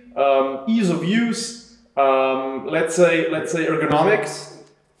accuracy... ease of use, let's say ergonomics.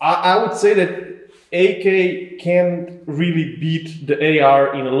 I would say that AK can't really beat the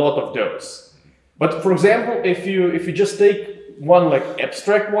AR in a lot of those. But for example, if you just take one like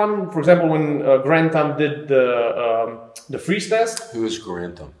abstract one. For example, when Grantham did the freeze test. Who is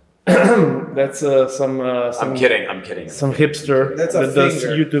Grantham? That's some. I'm kidding. Some hipster that does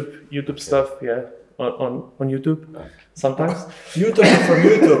YouTube stuff. Yeah, on YouTube sometimes. YouTube from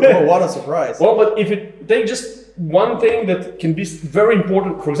YouTube. Oh, what a surprise! Well, but if it take just one thing that can be very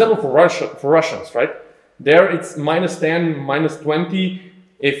important, for example, for Russians, right? There it's -10, -20.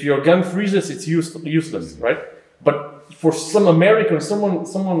 If your gun freezes, it's useless, right? But for some American,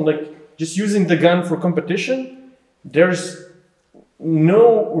 someone like just using the gun for competition, there's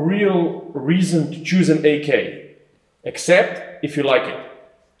no real reason to choose an AK, except if you like it.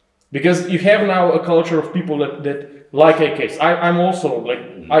 Because you have now a culture of people that like AKs. I'm also like,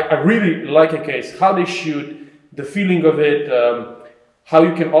 I really like AKs, how they shoot, the feeling of it, how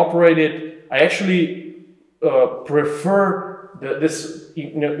you can operate it. I actually prefer this,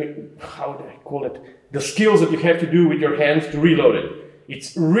 how do I call it? The skills that you have to do with your hands to reload it.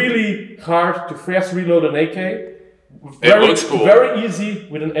 It's really hard to fast reload an AK. It looks cool. Very easy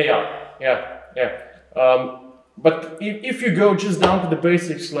with an AR. Yeah. But if you go just down to the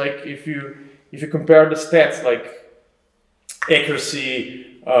basics, like if you compare the stats, like accuracy,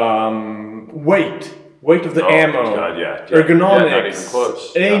 weight of the ammo, God, ergonomics, not even close.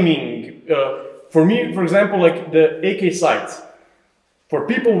 Aiming. For me, for example, like the AK sights. For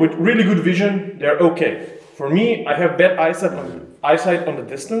people with really good vision, they're okay. For me, I have bad eyesight on the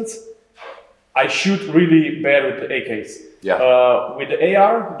distance. I shoot really bad with the AKs. Yeah. With the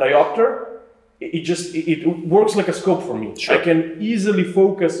AR diopter, it works like a scope for me. Sure. I can easily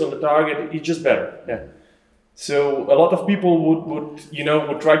focus on the target. It's just better. Yeah. So a lot of people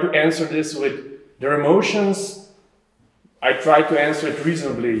would try to answer this with their emotions. I try to answer it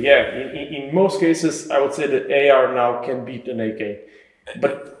reasonably. Yeah. In most cases, I would say that AR now can beat an AK.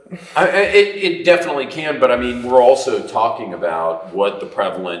 But it definitely can, but I mean, we're also talking about what the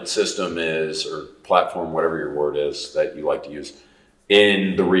prevalent system is, or platform, whatever your word is that you like to use,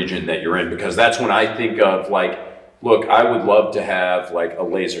 in the region that you're in. Because that's when I think of like, look, I would love to have like a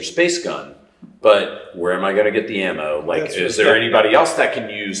laser space gun, but where am I going to get the ammo? Like, is there anybody else that can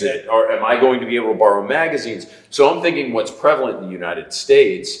use it? Or am I going to be able to borrow magazines? So I'm thinking what's prevalent in the United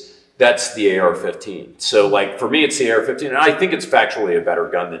States, that's the AR-15. So like for me, it's the AR-15, and I think it's factually a better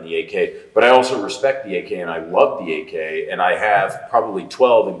gun than the AK, but I also respect the AK and I love the AK, and I have probably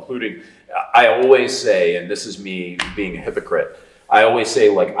 12, including, I always say, and this is me being a hypocrite, I always say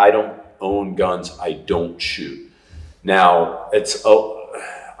like, I don't own guns I don't shoot. Now,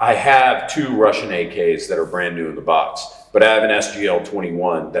 I have 2 Russian AKs that are brand new in the box, but I have an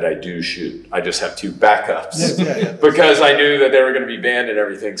SGL-21 that I do shoot. I just have 2 backups because I knew that they were going to be banned and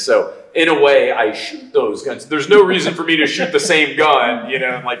everything. So in a way, I shoot those guns. There's no reason for me to shoot the same gun,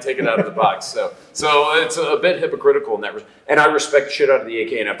 and like take it out of the box. So it's a bit hypocritical in that respect. And I respect the shit out of the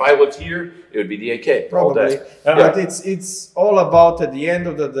AK. And if I lived here, it would be the AK. Probably. All day. But it's all about, at the end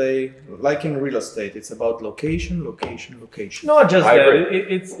of the day, like in real estate, it's about location. not just I that. agree.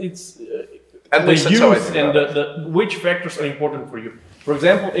 It's At the least that's how I use think and about it. which factors are important for you. For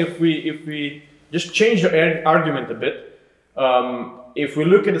example, if we just change the argument a bit, if we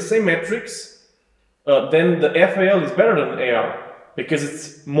look at the same metrics, then the FAL is better than the AR because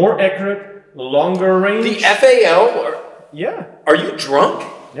it's more accurate, longer range. The FAL? Yeah. Are you drunk?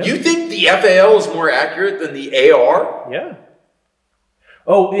 Yeah. You think the FAL is more accurate than the AR? Yeah.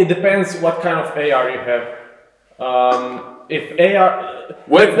 Oh, it depends what kind of AR you have. If AR,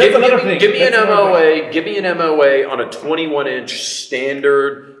 that's another thing. Give me an MOA. Give me an MOA on a 21-inch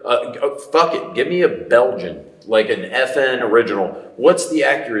standard. Fuck it. Give me a Belgian, like an FN original. What's the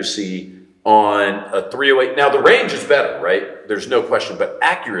accuracy on a 308? Now the range is better, right? There's no question. But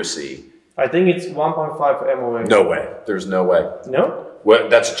accuracy, I think it's 1.5 MOA. no way. There's no way. No? Well,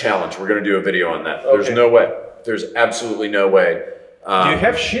 that's a challenge. We're going to do a video on that. There's Okay. no way. There's absolutely no way. Do you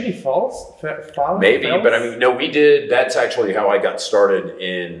have shitty files? Maybe, but I mean, no, we did. That's actually how I got started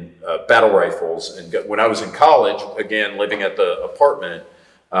in battle rifles. And when I was in college, again, living at the apartment,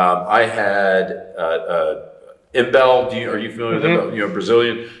 I had Imbel. Are you familiar with Imbel?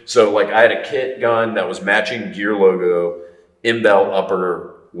 Brazilian. So like I had a kit gun that was matching gear logo, Imbel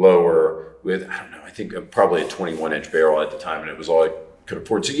upper, lower with, I don't know, I think probably a 21-inch barrel at the time. And it was all I could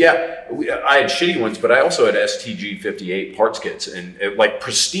afford. So yeah, I had shitty ones, but I also had STG 58 parts kits and like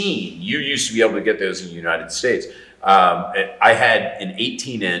pristine. You used to be able to get those in the United States. I had an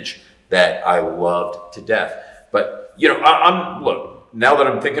 18-inch that I loved to death. But look, now that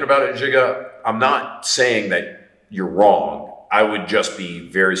I'm thinking about it, Giga, I'm not saying that you're wrong. I would just be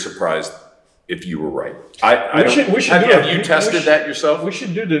very surprised if you were right. Have you tested that yourself? We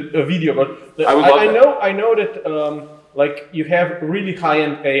should do a video, but I would love I know that like you have really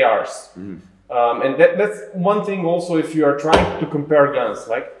high-end ARs. And that's one thing also if you are trying to compare guns.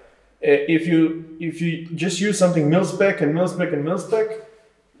 Like if you just use something mil-spec and mil-spec and mil-spec,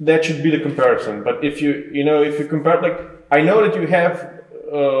 that should be the comparison. But if you compare, like, I know that you have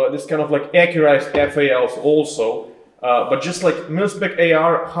this kind of like accurized FALs also, but just like mil-spec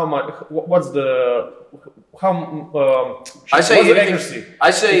AR, how much? What's the I say what's the anything, accuracy?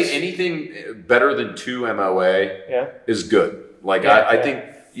 I say anything better than 2 MOA is good. Like I think.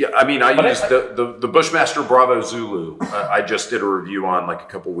 Yeah, I mean, I used the Bushmaster Bravo Zulu. I just did a review on like a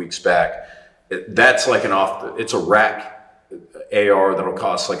couple weeks back. That's like it's a rack AR that'll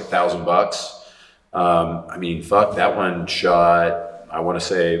cost like $1,000. I mean, fuck, that one shot, I want to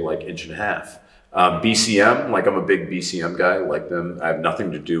say like 1.5 inches. BCM, like I'm a big BCM guy, like them. I have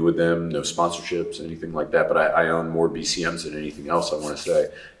nothing to do with them, no sponsorships, anything like that. But I own more BCMs than anything else, I want to say.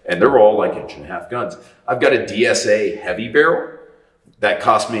 And they're all like 1.5 inch guns. I've got a DSA heavy barrel. That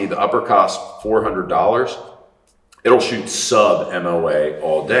cost me, the upper cost $400. It'll shoot sub MOA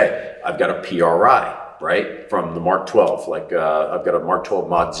all day. I've got a PRI, right? From the Mark 12, like I've got a Mark 12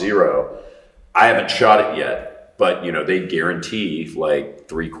 Mod 0. I haven't shot it yet, but you know, they guarantee like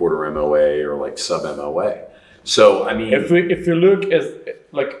 3/4 MOA or like sub MOA. So, I mean, if you look at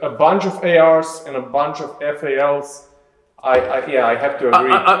like a bunch of ARs and a bunch of FALs, I have to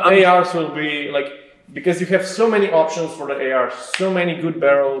agree. ARs will be like, because you have so many options for the AR, so many good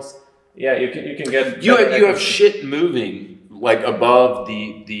barrels. Yeah, you can get. You have shit moving like above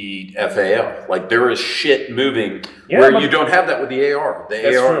the FAL. Like there is shit moving where you don't have that with the AR.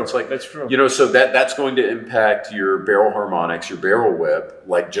 The AR, true. it's like that's true. You know, so that's going to impact your barrel harmonics, your barrel whip.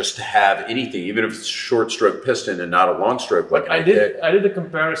 Like just to have anything, even if it's short stroke piston and not a long stroke. Like I did a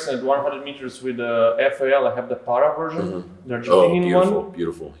comparison at 100 meters with the FAL. I have the Para version, the Argentinian one.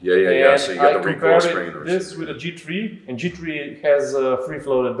 Beautiful. Yeah. So you got the recoil spring. This with a G3, and G3 has a free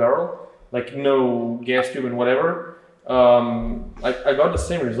floated barrel, like no gas tube and whatever. I got the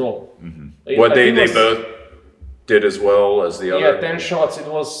same result. What they both did as well as the other? Yeah, 10 shots.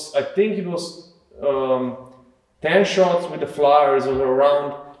 I think it was 10 shots with the flyers was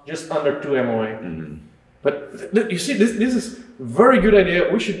around just under 2 MOA. But you see, this is very good idea.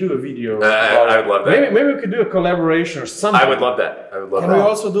 We should do a video. I would love that. Maybe we could do a collaboration or something. I would love that. Can we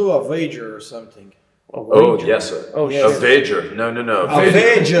also do a wager or something? Oh, yes, sir. Oh, a Vader. No. A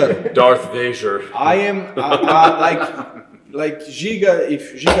Vader. Darth Vader. I am like Giga.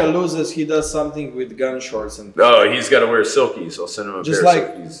 If Giga loses, he does something with gun shorts and. Oh, he's got to wear silkies. I'll send him a just pair like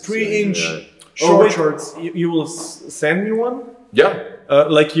of silkies. 3-inch shorts. You will send me one? Yeah.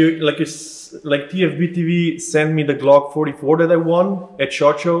 Like TFB TV sent me the Glock 44 that I won at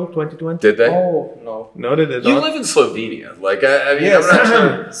ShotShow 2020. Did they? Oh no. No, they did You not. live in Slovenia. Like I mean, Yes, I'm not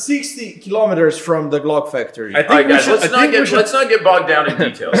sure. 60 kilometers from the Glock factory. I think All right, guys, we let's not get bogged down in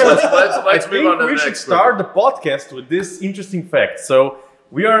details. Let's move on to the we next. should start the podcast with this interesting fact. So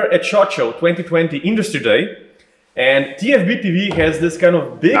we are at ShotShow 2020 Industry Day, and TFB TV has this kind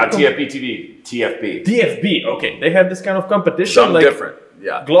of big. Not TFB TV, TFB. TFB, okay. They have this kind of competition. Something like different.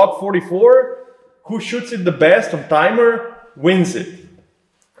 Yeah. Glock 44, who shoots it the best on timer wins it.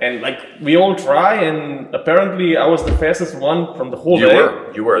 And like we all try, and apparently I was the fastest one from the whole day.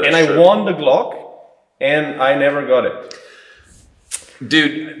 You were. And I won the Glock, and I never got it.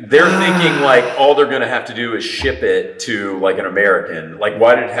 Dude, they're thinking like all they're gonna have to do is ship it to like an American. Like,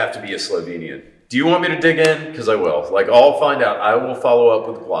 why did it have to be a Slovenian? Do you want me to dig in? Because I will. Like, I'll find out. I will follow up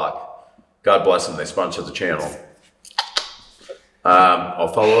with Glock. God bless them. They sponsor the channel. I'll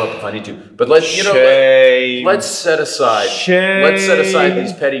follow up if I need to. But let's set aside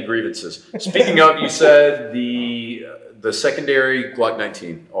these petty grievances. Speaking of, you said the secondary Glock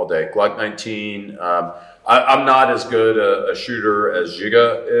 19 all day. Glock 19. I'm not as good a shooter as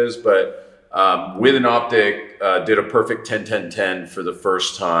Giga is, but with an optic, did a perfect 10-10-10 for the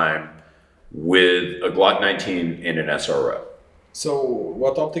first time with a Glock 19 and an SRO. So,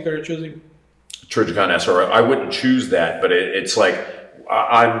 what optic are you choosing? Trigicon SRO. I wouldn't choose that, but it's like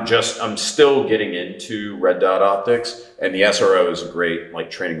I'm still getting into red dot optics, and the SRO is a great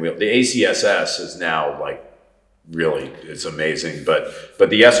like training wheel. The ACSS is now like really it's amazing, but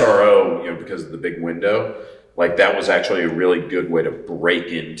the SRO, you know, because of the big window, like that was actually a really good way to break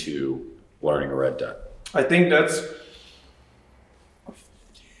into learning a red dot. I think that's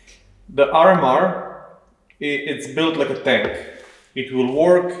the RMR. It's built like a tank. It will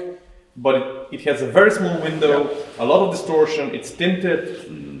work, but it has a very small window, a lot of distortion, it's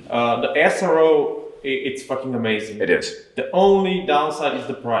tinted. The SRO, it's fucking amazing. It is. The only downside is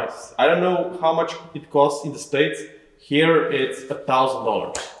the price. I don't know how much it costs in the States. Here it's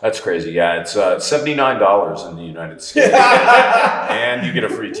 $1,000. That's crazy. Yeah, it's $79 in the United States, and you get a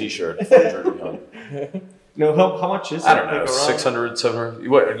free T-shirt from Dirty Hunt. No, how much is it? I don't know, Like around- 600, 700.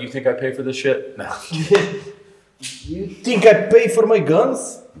 What, you think I pay for this shit? No. You think I pay for my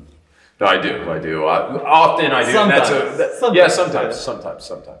guns? No, I do. Often I do. Sometimes. Yeah,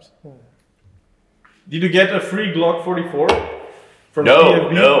 sometimes. Did you get a free Glock 44? From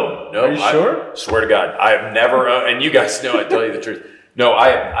No. Are you sure? Swear to God, I have never owned, and you guys know I tell you the truth. No, I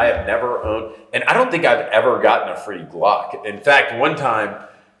have never owned, and I don't think I've ever gotten a free Glock. In fact, one time,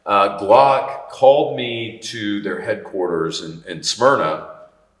 Glock called me to their headquarters in Smyrna,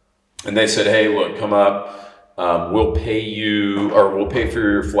 and they said, "Hey, look, come up. We'll pay you, or we'll pay for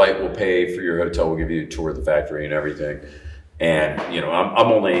your flight. We'll pay for your hotel. We'll give you a tour of the factory and everything." And you know,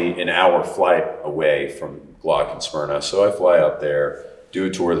 I'm only an hour flight away from Glock in Smyrna, so I fly up there, do a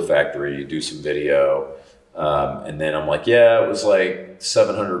tour of the factory, do some video, and then I'm like, yeah, it was like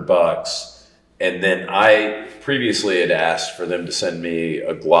 $700. And then I previously had asked for them to send me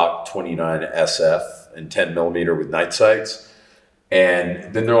a Glock 29 SF and 10 millimeter with night sights.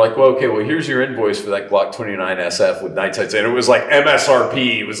 And then they're like, well, okay, well, here's your invoice for that Glock 29 SF with night sights. And it was like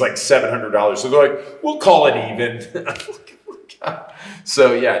MSRP, it was like $700. So they're like, we'll call it even.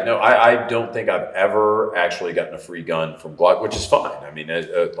 So yeah, no, I don't think I've ever actually gotten a free gun from Glock, which is fine. I mean,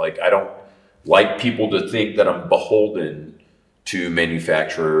 like, I don't like people to think that I'm beholden to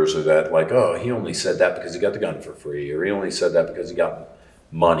manufacturers, or that like, oh, he only said that because he got the gun for free, or he only said that because he got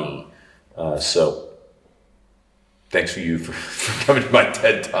money. So thanks for you for coming to my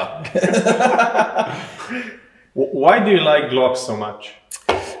TED Talk. Why do you like Glock so much?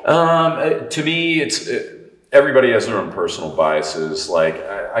 To me, it's everybody has their own personal biases. Like,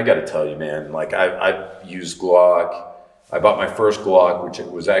 I got to tell you, man, like I've used Glock. I bought my first Glock, which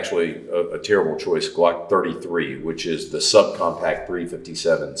was actually a terrible choice, Glock 33, which is the subcompact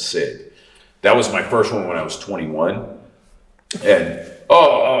 357 SIG. That was my first one when I was 21. And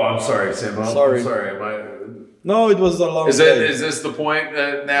I'm sorry, Sam. I'm sorry. No, it was a long Is day. this the point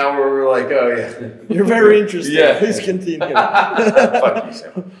now where we're like, oh yeah, You're very interested. Yeah. Please continue. fuck you,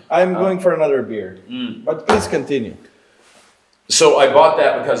 Sam. I'm going for another beer. But please continue. So I bought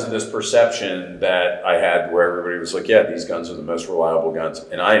that because of this perception that I had where everybody was like, yeah, these guns are the most reliable guns.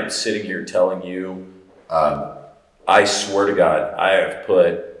 And I am sitting here telling you, I swear to God, I have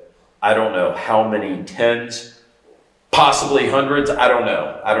put, I don't know how many tens, possibly hundreds, I don't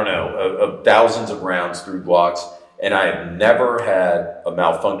know, of thousands of rounds through Glocks. And I have never had a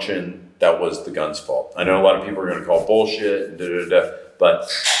malfunction that was the gun's fault. I know a lot of people are going to call bullshit, but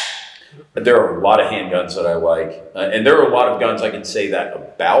there are a lot of handguns that I like, and there are a lot of guns I can say that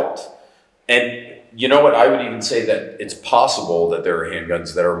about. And you know what? I would even say that it's possible that there are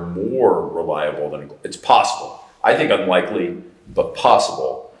handguns that are more reliable than it's possible. I think unlikely, but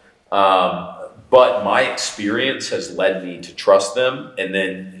possible. But my experience has led me to trust them. And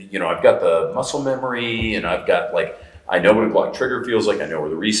then, you know, I've got the muscle memory, and I've got like, I know what a Glock trigger feels like. I know where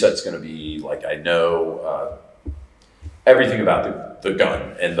the reset's going to be. Like, I know everything about the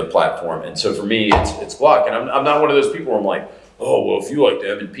gun and the platform. And so for me, it's Glock. And I'm not one of those people where I'm like, oh, well, if you like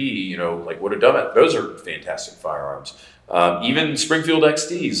the M&P, you know, like what a dumbass. Those are fantastic firearms. Even Springfield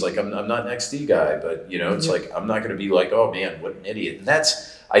XDs, like I'm not an XD guy, but you know, it's like, I'm not going to be like, oh man, what an idiot. And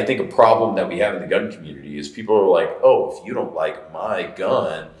that's, I think, a problem that we have in the gun community is people are like, oh, if you don't like my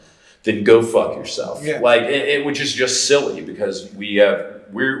gun, then go fuck yourself. Yeah. Like, which is just silly, because we are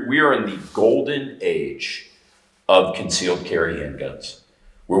in the golden age of concealed carry handguns,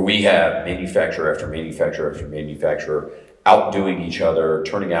 where we have manufacturer after manufacturer after manufacturer outdoing each other,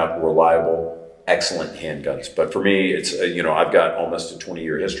 turning out reliable, excellent handguns. But for me, it's, you know, I've got almost a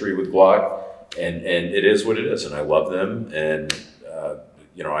 20-year history with Glock, and it is what it is, and I love them, and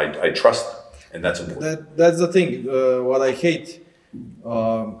you know, I trust them, and that's important. That's the thing. What I hate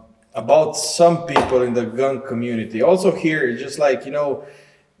about some people in the gun community, also here, it's just like, you know,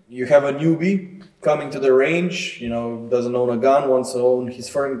 you have a newbie coming to the range, you know, doesn't own a gun, wants to own his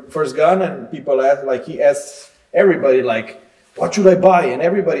first gun, and people ask, like, he asks everybody, like, what should I buy? And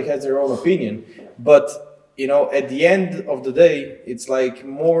everybody has their own opinion. But, you know, at the end of the day, it's like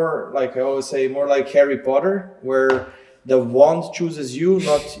more, like I always say, more like Harry Potter, where the wand chooses you,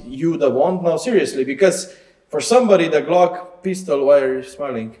 not you the wand. No, seriously, because for somebody, the Glock pistol, why are you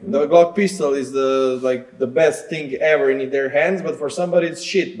smiling? The Glock pistol is the best thing ever in their hands, but for somebody it's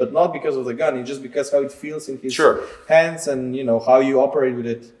shit, but not because of the gun, it's just because how it feels in his hands, and you know, how you operate with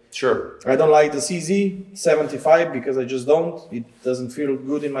it. Sure. I don't like the CZ75 because I just don't. It doesn't feel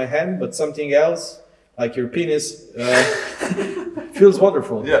good in my hand, but something else, like your penis, feels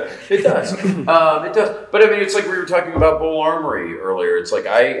wonderful. Yeah, it does. It does. But I mean, it's like we were talking about Bull Armory earlier. It's like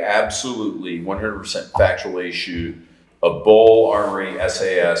I absolutely 100% factually shoot a Bull Armory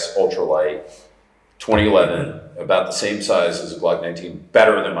SAS Ultralight 2011, about the same size as a Glock 19,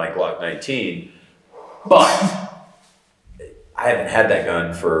 better than my Glock 19, but I haven't had that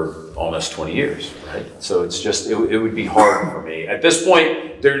gun for almost 20 years, right? So it's just, it would be hard for me. At this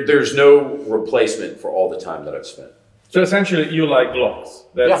point, there's no replacement for all the time that I've spent. So essentially, you like Glocks.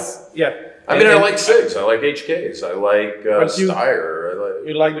 Yeah. I mean, I like SIGs, I like HKs, I like Steyr.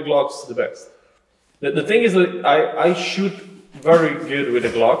 You like the Glocks the best. The thing is that I shoot very good with a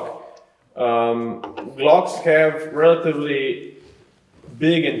Glock. Glocks have relatively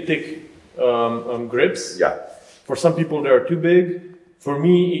big and thick grips. Yeah. For some people, they are too big. For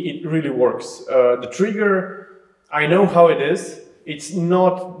me, it really works. The trigger, I know how it is. It's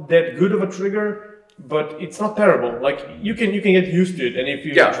not that good of a trigger, but it's not terrible. Like you can get used to it, and if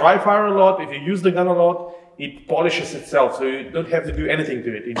you dry fire a lot, if you use the gun a lot, it polishes itself. So you don't have to do anything to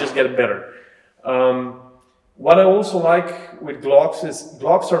it. It just gets better. What I also like with Glocks is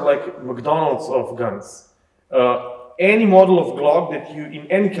Glocks are like McDonald's of guns. Any model of Glock that you, in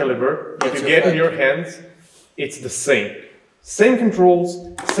any caliber, that you get in your hands, it's the same. Same controls,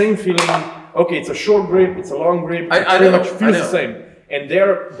 same feeling. Okay, it's a short grip, it's a long grip. It pretty much feels the same. And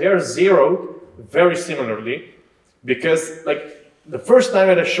they're zeroed very similarly, because like the first time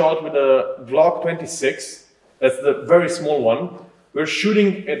I shot with a Glock 26, that's the very small one, we're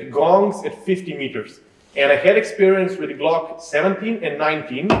shooting at gongs at 50 meters. And I had experience with the Glock 17 and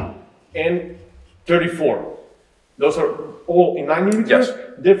 19 and 34. Those are all in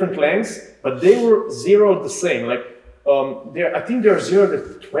 9mm, different lengths, but they were zeroed the same. Like I think they're zeroed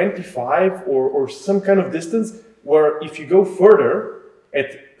at 25 or some kind of distance, where if you go further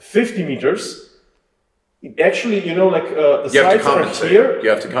at 50 meters, it actually, you know, like the sights are here. You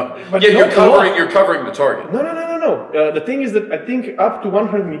have to compensate. Yeah, you're covering the target. No. The thing is that I think up to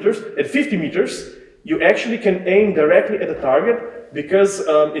 100 meters, at 50 meters, you actually can aim directly at the target, because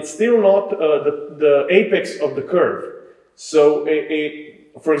it's still not the apex of the curve. So,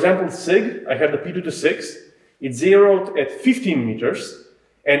 for example, SIG, I have the P226, it's zeroed at 15 meters,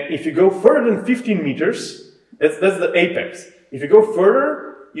 and if you go further than 15 meters, that's the apex. If you go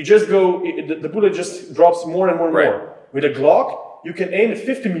further, you just go, the bullet just drops more and more and more. With a Glock, you can aim at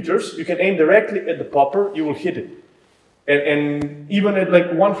 50 meters, you can aim directly at the popper, you will hit it. And even at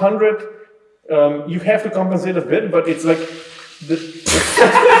like 100, you have to compensate a bit, but it's like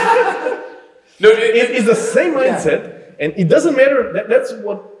it's the same mindset, and it doesn't matter. That's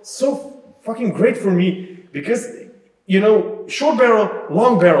what's so fucking great for me, because you know, short barrel,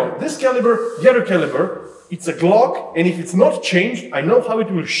 long barrel, this caliber, the other caliber, it's a Glock, and if it's not changed, I know how it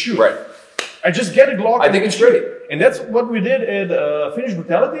will shoot. Right. I just get a Glock. I think it's great, and that's what we did at Finish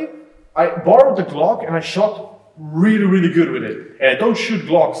Brutality. I borrowed the Glock and I shot really, really good with it. And I don't shoot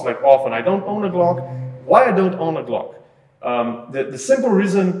Glocks like often. I don't own a Glock. Why I don't own a Glock? The simple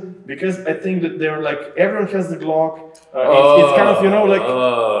reason, because I think that they're like, everyone has the Glock. It's kind of, you know, like...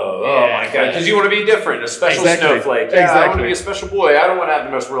 Oh my God, because you want to be different, a special snowflake. Yeah, I want to be a special boy. I don't want to have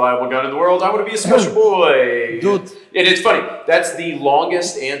the most reliable gun in the world. I want to be a special boy. Dude. And it's funny, that's the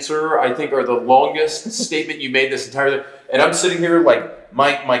longest answer, I think, or the longest statement you made this entire thing. And I'm sitting here like,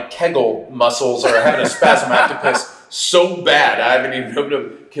 my Kegel muscles are having a spasm. I have to piss so bad. I haven't even opened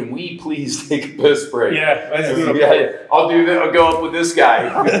up. Can we please take a piss break? Yeah, let's do it. Yeah, I'll do that. I'll go up with this guy.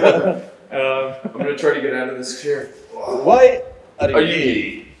 I'm going to try to get out of this chair. Why are you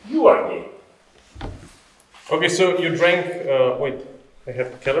gay? You are gay. Okay, so you drank, wait, I have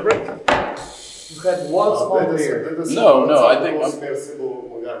to calibrate? You had one small beer. No, I think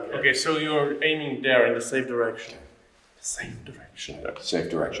Okay, so you're aiming there in the safe direction. Safe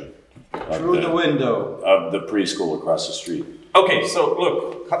direction. Through the window. Of the preschool across the street. Okay, so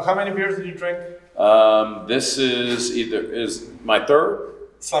look, how many beers did you drink? This is my third?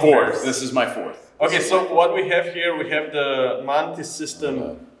 Fourth. Beers. This is my fourth. Okay, so what we have here, we have the Mantis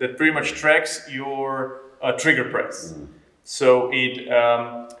system that pretty much tracks your trigger press. So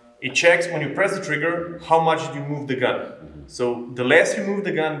it checks when you press the trigger, how much did you move the gun. So the less you move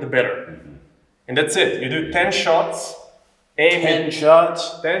the gun, the better. And that's it. You do 10 shots. 10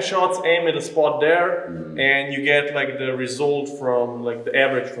 shots, aim at a spot there, and you get like the result from like the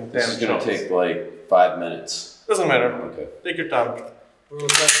average from 10 shots. This is going to take like 5 minutes. Doesn't matter. Okay. Take your time. We'll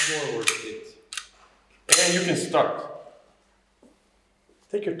fast forward a bit. And you can start.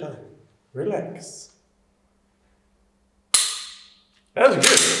 Take your time. Relax. That's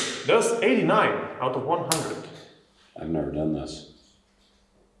good. That's 89 out of 100. I've never done this.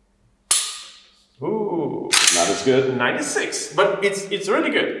 Ooh. Not That's good. 96, but it's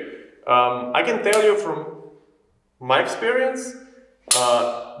really good. I can tell you from my experience,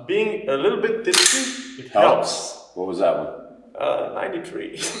 being a little bit tipsy, it helps. What was that one?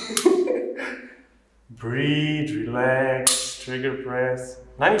 93. Breathe, relax, trigger press.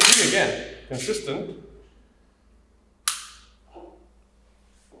 93 again, consistent.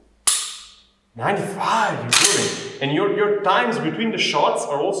 95, you're good. And your times between the shots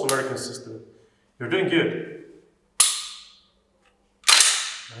are also very consistent. You're doing good.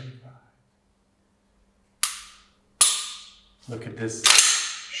 95. Look at this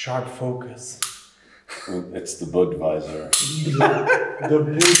sharp focus. It's the Budweiser. The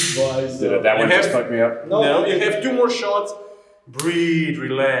Budweiser. That one just fucked me up? No, you have 2 more shots. Breathe,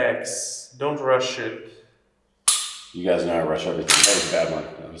 relax. Don't rush it. You guys know I rush everything. That was a bad one.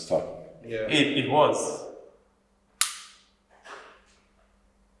 That was tough. Yeah. It was.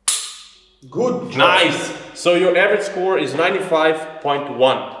 Good job. Nice. So your average score is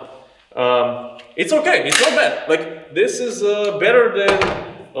 95.1. It's okay. It's not bad. Like this is better than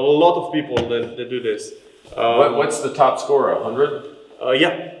a lot of people that do this. What's the top score? 100?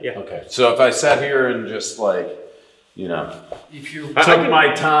 Yeah. Okay. So if I sat here and just like, you know, If you took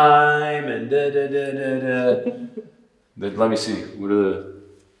my time and then let me see. What are the?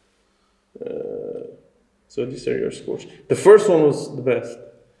 So these are your scores. The first one was the best.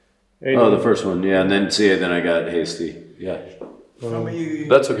 Oh, the first one, yeah, and then then I got hasty. Yeah,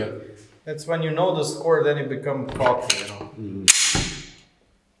 that's okay. That's when you know the score, then you become cocky, you know.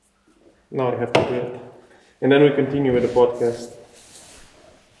 Now I have to do it. And then we continue with the podcast.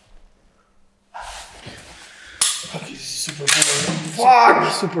 Fuck, super boring.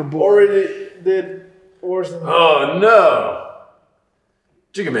 Fuck! Super boring. Already did worse than Oh no,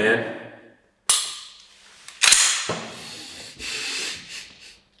 Jigga man.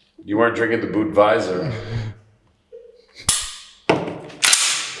 You weren't drinking the Budweiser.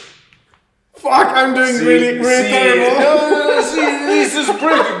 Fuck, I'm doing really terrible. This is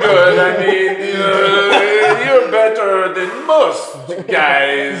pretty good. I mean, you're better than most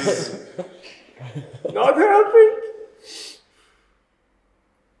guys. Not helping.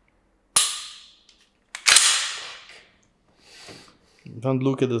 Don't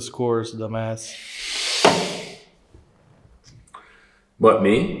look at the scores, dumbass. What,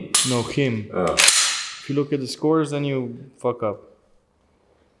 me? No, him. Oh. If you look at the scores, then you fuck up.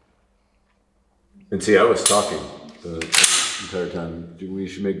 And see, I was talking the entire time. We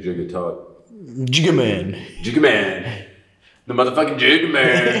should make Jigga talk. Jigga man. Jigga man. The motherfucking Jigga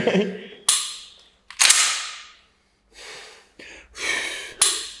man.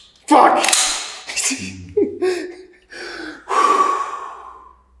 Fuck.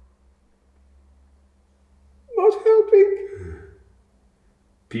 Not helping.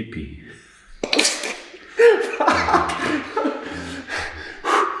 Pee-pee.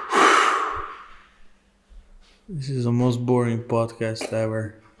 This is the most boring podcast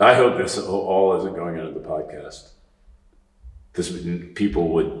ever. I hope this all isn't going into the podcast. People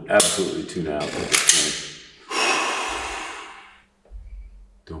would absolutely tune out at this point.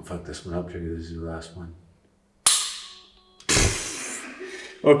 Don't fuck this one up, Jigga. This is the last one.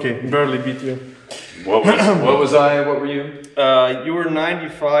 Okay, barely beat you. What was I? What were you? You were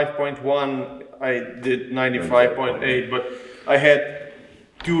 95.1. I did 95.8, but I had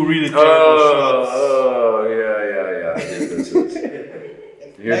 2 really terrible shots. Oh, yeah.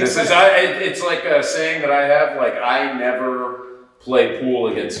 It's like a saying that I have. Like, I never play pool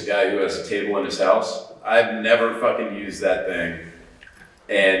against a guy who has a table in his house. I've never fucking used that thing.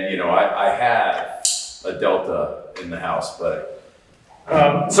 And, you know, I have a Delta in the house, but...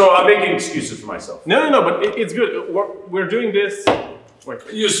 so I'm making excuses for myself. No, but it's good. We're doing this. Wait.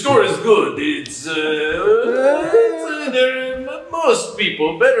 Your score is good. It's most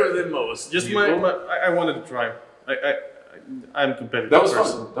people better than most. Just people. I wanted to try. I'm competitive. That was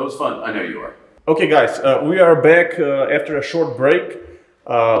person. fun. That was fun. I know you are. Okay, guys, we are back after a short break.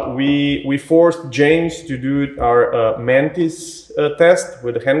 We forced James to do our Mantis test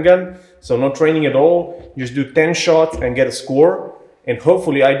with a handgun. So no training at all. Just do 10 shots and get a score. And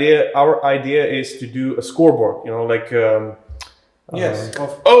hopefully, our idea is to do a scoreboard. You know, like. Yes.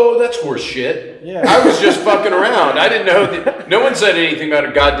 Oh, that's horse shit. Yeah. I was just fucking around. I didn't know that. No one said anything about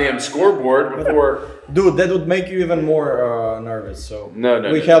a goddamn scoreboard before. Dude, that would make you even more nervous. So No.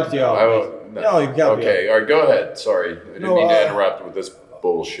 we helped you out. No, you helped. Okay, all right, go ahead. Sorry, I didn't mean to interrupt with this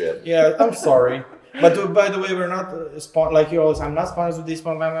bullshit. Yeah, I'm sorry. But by the way, we're not like you always. I'm not sponsored with this.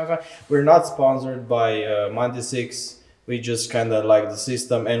 We're not sponsored by Monday 6. We just kind of like the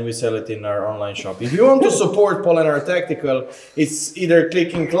system and we sell it in our online shop. If you want to support Polenar Tactical, it's either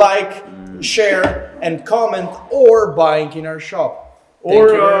clicking like, share, and comment, or buying in our shop. Thank you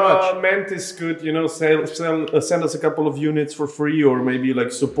very much. Mantis could, you know, send us a couple of units for free, or maybe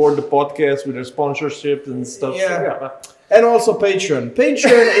like support the podcast with their sponsorship and stuff. Yeah. And also Patreon.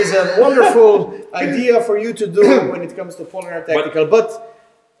 Patreon is a wonderful idea for you to do when it comes to Polenar Tactical. But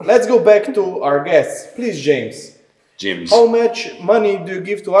let's go back to our guests. Please, James. How much money do you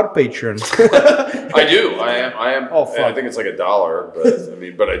give to our Patreon? I do. I am. Oh, fuck. I think it's like $1, but I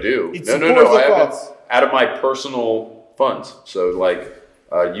mean, but I do. It No. supports the I have cause. it out of my personal funds. So like,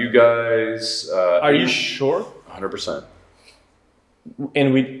 you guys. Are you sure? 100%.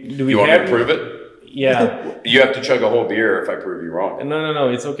 And do we You want me have to prove it? Yeah. You have to chug a whole beer if I prove you wrong. No,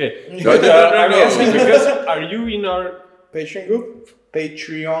 it's okay. No. I'm asking because are you in our Patreon group?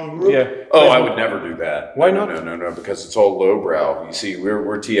 Patreon group? yeah? Oh, I would never do that. Why not? No, because it's all lowbrow. You see,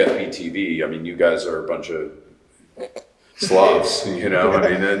 we're TFP TV. I mean, you guys are a bunch of Slavs, you know. I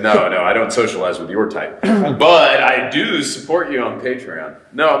mean, no, I don't socialize with your type. But I do support you on Patreon.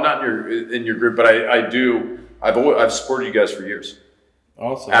 No, I'm not in your group, but I do. I've supported you guys for years.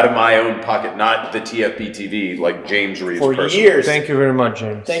 Awesome. Out of my own pocket, not the TFP TV like James Reeves. For personally. years. Thank you very much,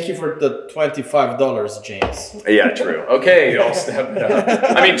 James. Thank you for the $25, James. Yeah, true. Okay, I'll step it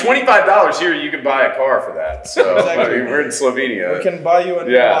up. I mean, $25 here, you can buy a car for that. So Exactly. I mean, we're in Slovenia. We can buy you a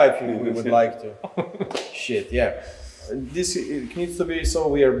new Yeah. wife if we would like to. Shit, yeah. This it needs to be so.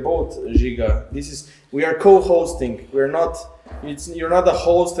 We are both Giga. We are co-hosting. We're not. You're not the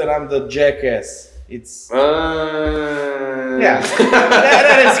host and I'm the jackass. It's yeah.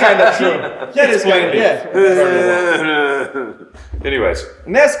 that is kind of true. That is kind of yeah. Anyways,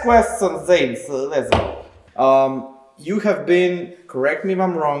 Next question, James. Let's go. You have been, correct me if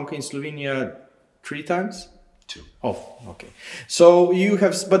I'm wrong, in Slovenia 3 times? 2. Oh, okay. So you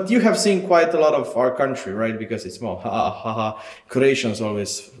have seen quite a lot of our country, right? Because it's small. Ha ha ha. Croatians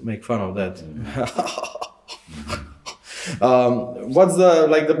always make fun of that. What's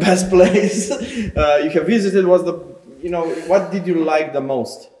the best place you have visited? What did you like the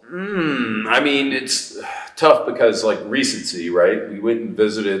most? I mean, it's tough because like recency, right? We went and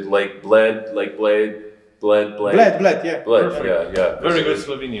visited Lake Bled, Bled, yeah. Bled, yeah. Very good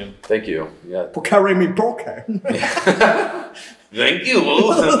Slovenian. Thank you. Yeah. Pokari mi poker. Thank you.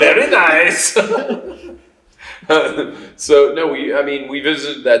 Very nice. So no, we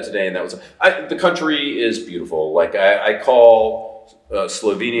visited that today, and that was the country is beautiful. Like I call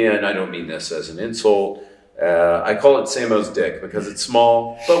Slovenia, and I don't mean this as an insult. I call it Samo's dick because it's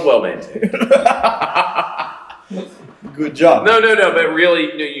small but well maintained. Good job. No, but really,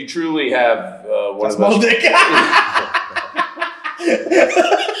 you truly have one of Small those. dick.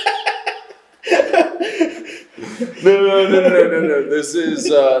 No. This is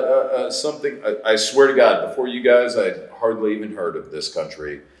something, I swear to God, before you guys, I'd hardly even heard of this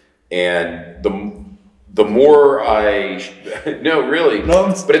country. And the more no, really.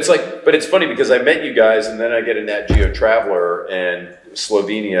 No. But it's funny because I met you guys and then I get a Nat Geo Traveler and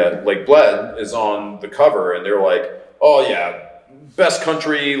Slovenia, like Bled is on the cover and they're like, oh yeah, best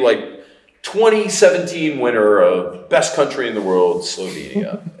country, like 2017 winner of best country in the world,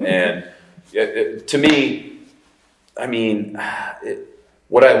 Slovenia. And to me, I mean,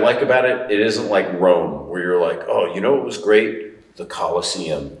 what I like about it, it isn't like Rome, where you're like, oh, you know what was great? The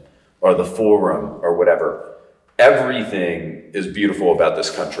Colosseum or the Forum or whatever. Everything is beautiful about this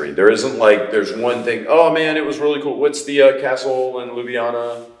country. There isn't like, there's one thing, oh man, it was really cool. What's the castle in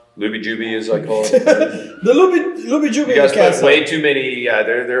Ljubljana? Lubi-Jubi, as I call it. The Lubi-Jubi You guys put castle. way too many,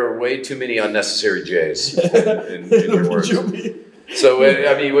 there are way too many unnecessary J's in your words. So,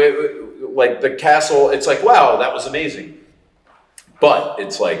 I mean, like the castle, it's like, wow, that was amazing. But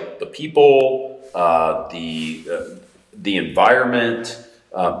it's like the people, the environment,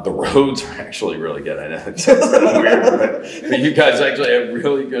 the roads are actually really good. I know it sounds kind of weird, but you guys actually have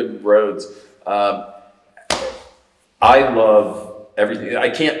really good roads. I love everything. I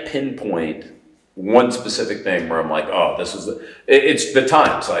can't pinpoint one specific thing where I'm like, oh, this is it's the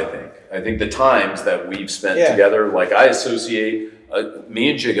times, I think. I think the times that we've spent together, like I associate me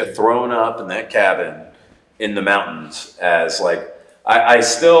and Giga throwing up in that cabin in the mountains as like, I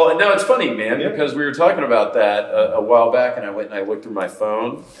still, no, it's funny, man, because we were talking about that a while back and I went and I looked through my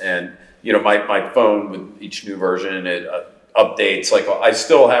phone and, you know, my phone with each new version, it updates, like I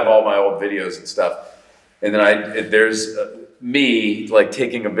still have all my old videos and stuff. And then there's me like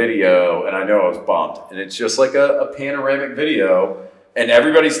taking a video and I know I was bummed and it's just like a panoramic video and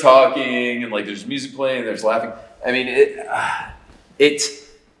everybody's talking and like there's music playing, there's laughing. I mean,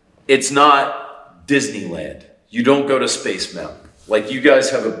 it's not Disneyland. you don't go to Space Mountain. Like, you guys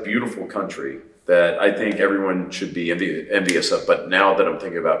have a beautiful country that I think everyone should be envious of. But now that I'm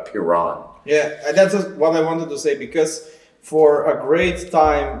thinking about Piran. Yeah, that's what I wanted to say, because for a great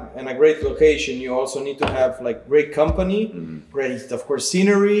time and a great location, you also need to have like great company, great, of course,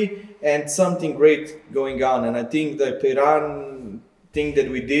 scenery, and something great going on. And I think the Piran thing that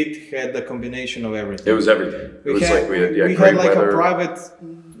we did had the combination of everything. It was everything. We had like weather. A private,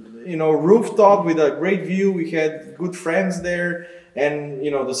 rooftop with a great view. We had good friends there. And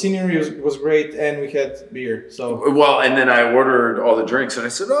the scenery was great, and we had beer. So and then I ordered all the drinks, and I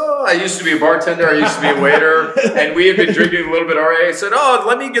said, "Oh, I used to be a bartender. I used to be a waiter, and we had been drinking a little bit already." I said, "Oh,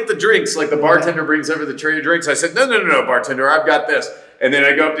 let me get the drinks." Like, the bartender brings over the tray of drinks. I said, "No, bartender, I've got this." And then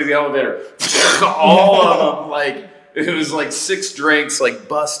I go up to the elevator, all of them, like, it was like 6 drinks, like,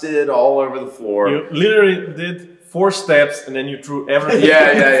 busted all over the floor. You literally did 4 steps, and then you threw everything.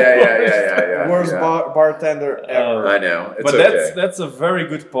 Yeah. Worst bartender ever. I know. It's but okay. that's a very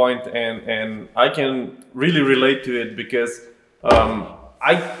good point, and I can really relate to it, because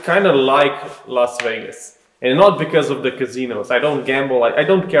I kind of like Las Vegas, and not because of the casinos. I don't gamble. I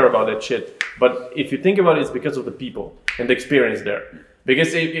don't care about that shit. But if you think about it, it's because of the people and the experience there.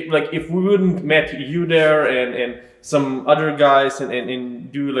 Because if we wouldn't met you there and some other guys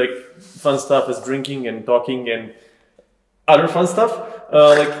and do like fun stuff as drinking and talking and other fun stuff,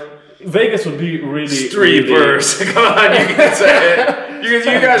 like Vegas would be really Streepers. Really... Come on, you can say it. You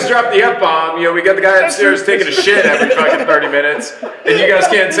guys dropped the F-bomb. We got the guy upstairs taking a shit every fucking 30 minutes, and you guys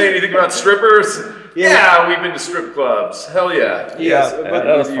can't say anything about strippers. Yeah, we've been to strip clubs. Hell yeah. Yes, but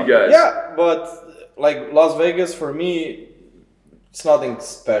that was you guys. Yeah, but like Las Vegas for me, it's nothing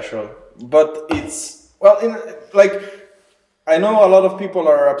special. But it's I know a lot of people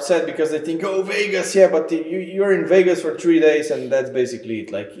are upset because they think, oh, Vegas, yeah, but you're in Vegas for 3 days and that's basically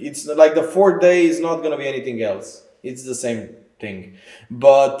it. Like, it's like the 4th day is not going to be anything else. It's the same thing.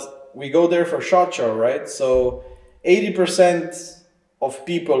 But we go there for ShotShow, right? So 80% of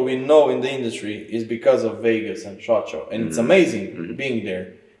people we know in the industry is because of Vegas and ShotShow. And it's amazing being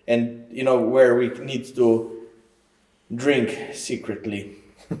there. And, where we need to drink secretly.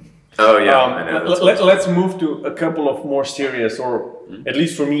 Oh yeah. Let's move to a couple of more serious, or at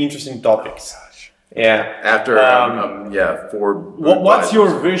least for me, interesting topics. Yeah. After what's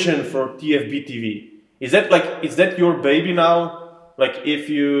your vision for TFB TV? Is that your baby now? Like, if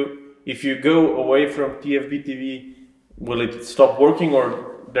you go away from TFB TV, will it stop working,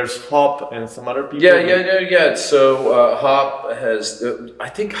 or there's Hop and some other people? Yeah. So Hop has. I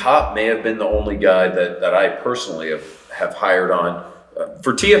think Hop may have been the only guy that I personally have hired on.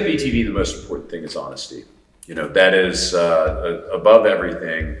 For TFB TV, the most important thing is honesty. That is above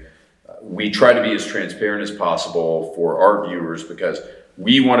everything. We try to be as transparent as possible for our viewers, because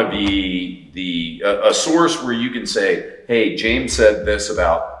we want to be a source where you can say, hey, James said this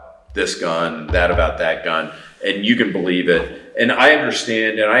about this gun, that about that gun, and you can believe it. And I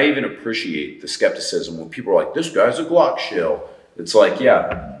understand, and I even appreciate the skepticism when people are like, this guy's a Glock shill. It's like,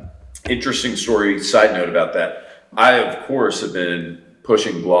 yeah, interesting story, side note about that. I, of course, have been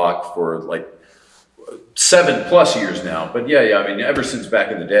pushing Glock for like 7+ years now. But yeah, I mean, ever since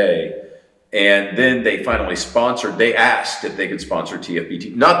back in the day. And then they finally they asked if they could sponsor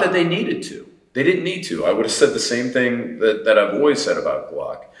TFBT. Not that they needed to. They didn't need to. I would have said the same thing that I've always said about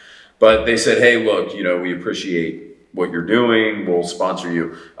Glock. But they said, hey, look, we appreciate what you're doing. We'll sponsor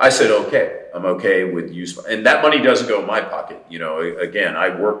you. I said, okay, I'm okay with you. And that money doesn't go in my pocket. Again,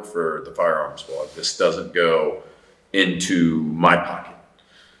 I work for the Firearms Blog. This doesn't go into my pocket.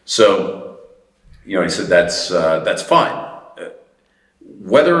 So, he said, that's fine.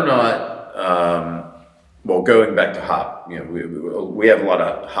 Whether or not, going back to Hop, we have a lot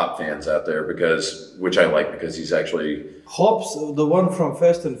of Hop fans out there, which I like, because he's actually... Hop's the one from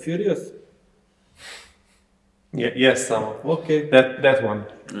Fast and Furious? Yeah, yes, okay. That one.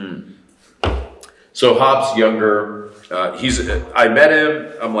 So Hop's younger. I met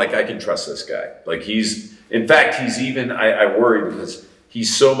him. I'm like, I can trust this guy. Like, in fact, I worry, because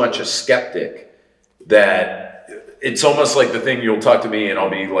he's so much a skeptic that it's almost like the thing, you'll talk to me and I'll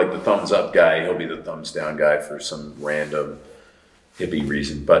be like the thumbs up guy. He'll be the thumbs down guy for some random hippie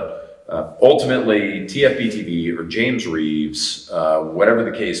reason. But ultimately, TFB TV or James Reeves, whatever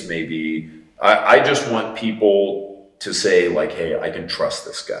the case may be, I just want people to say, like, hey, I can trust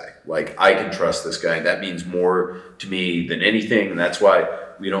this guy. Like, I can trust this guy. And that means more to me than anything. And that's why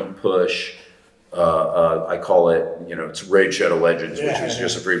we don't push... I call it, it's Raid Shadow Legends, which is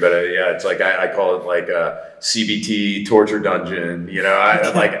just a free, but it's like, I call it like a CBT torture dungeon.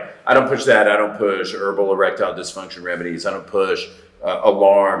 I don't push that. I don't push herbal erectile dysfunction remedies. I don't push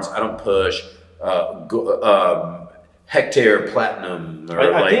alarms. I don't push hectare platinum or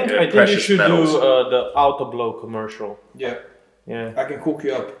I like think you precious should metals. do the auto blow commercial. Yeah, Yeah. I can hook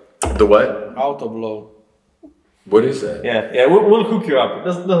you up. The what? Auto blow. What is that? Yeah, we'll hook you up. It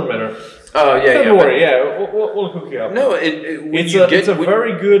doesn't matter. Oh yeah, Don't worry, we'll hook you up. No, It's a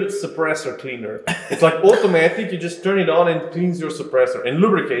very good suppressor cleaner. It's like automatic. You just turn it on and it cleans your suppressor and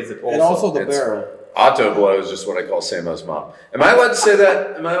lubricates it also. And also the It's- barrel. Auto blow is just what I call Samo's mom. Am I allowed to say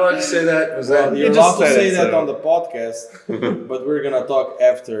that? Am I allowed to say that? Was that? You're just allowed to said say it, that so- on the podcast, but we're gonna talk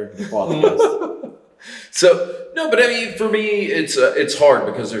after the podcast. So no, but I mean, for me, it's hard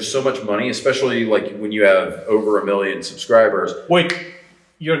because there's so much money, especially like when you have over 1 million subscribers. Wait,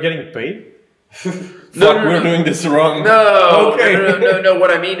 you're getting paid? No, Fuck, we're doing this wrong. No, Okay. no.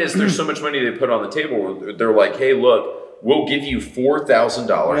 What I mean is, there's so much money they put on the table. They're like, hey, look, we'll give you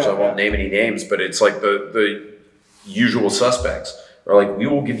 $4,000. I won't name any names, but it's like the usual suspects are like, we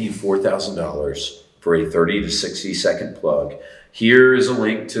will give you $4,000 for a 30 to 60 second plug. Here is a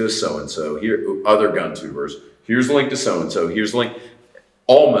link to so-and-so, here, other gun tubers. Here's a link to so-and-so, here's a link.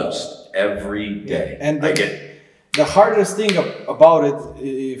 Almost every day. And I get, the hardest thing about it,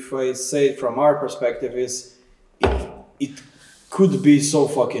 if I say it from our perspective, is it could be so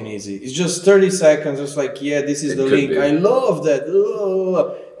fucking easy. It's just 30 seconds. It's like, yeah, this is It the could link. be. I love that.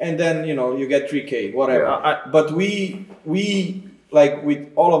 And then, you know, you get 3K, whatever. Yeah, But we like with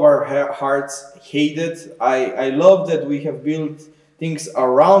all of our hearts hate it. I love that we have built things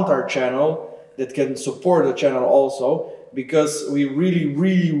around our channel that can support the channel also, because we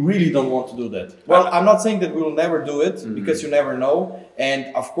really don't want to do that. Well, I'm not saying that we will never do it, because you never know.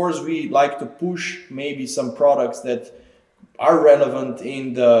 And of course, we like to push maybe some products that are relevant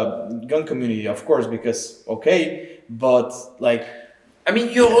in the gun community, of course, because but like, I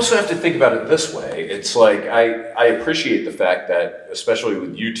mean, you also have to think about it this way. It's like, I appreciate the fact that, especially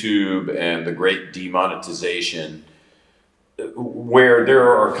with YouTube and the great demonetization, where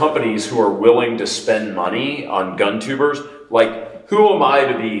there are companies who are willing to spend money on gun tubers, like, who am I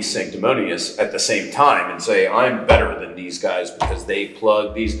to be sanctimonious at the same time and say, I'm better than these guys because they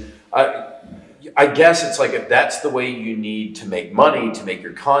plug these. I guess it's like, if that's the way you need to make money, to make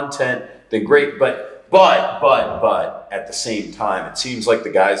your content, then great. But at the same time, it seems like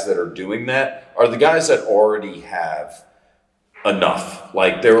the guys that are doing that are the guys that already have enough.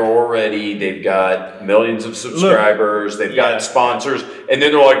 Like, they've got millions of subscribers, they've got sponsors, and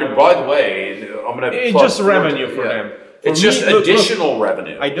then they're like, and by the way, I'm gonna. It's just revenue for them. It's For just me, look, additional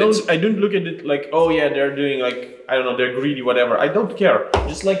revenue. I don't look at it like, oh yeah, they're doing like, I don't know, they're greedy, whatever. I don't care.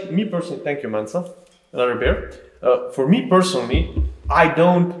 Just like me personally, thank you, Mansa. Another beer. For me personally,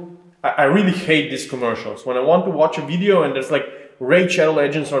 I really hate these commercials. When I want to watch a video and there's like Raid Shadow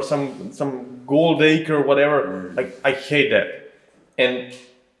Legends or some Gold Acre, whatever, like, I hate that. And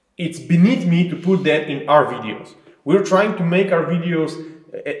it's beneath me to put that in our videos. We're trying to make our videos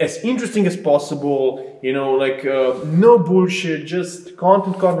as interesting as possible, you know, like no bullshit, just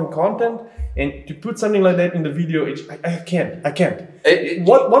content. And to put something like that in the video, I can't.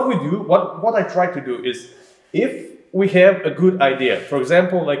 What we do, what I try to do is, if we have a good idea, for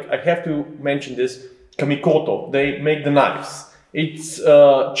example, like, I have to mention this, Kamikoto, they make the knives. It's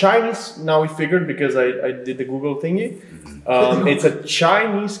Chinese, now we figured, because I did the Google thingy. It's a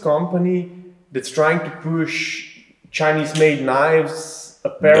Chinese company that's trying to push Chinese-made knives,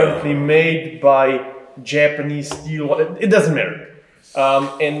 apparently made by Japanese steel. It doesn't matter.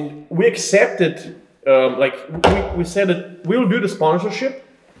 And we accepted, we said that we'll do the sponsorship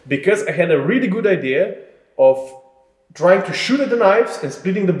because I had a really good idea of trying to shoot at the knives and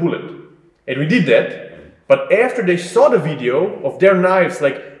splitting the bullet. And we did that. But after they saw the video of their knives,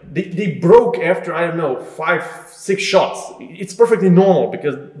 like, they broke after, I don't know, 5-6 shots. It's perfectly normal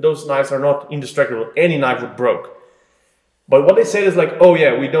because those knives are not indestructible. Any knife would broke. But what they said is like, oh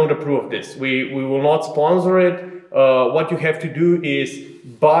yeah, we don't approve of this. We will not sponsor it. What you have to do is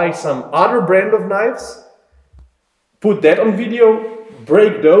buy some other brand of knives, put that on video,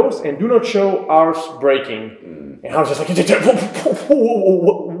 break those, and do not show ours breaking. And I was just like,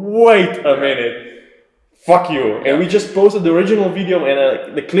 wait a minute. Fuck you. And we just posted the original video,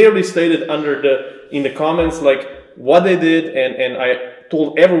 and they clearly stated in the comments like what they did, and I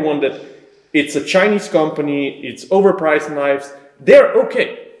told everyone that it's a Chinese company, it's overpriced knives. They're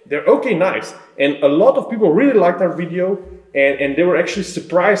okay knives. And a lot of people really liked our video, and they were actually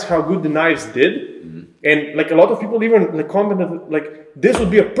surprised how good the knives did. And like, a lot of people even commented like, this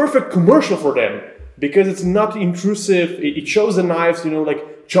would be a perfect commercial for them because it's not intrusive. It shows the knives, you know,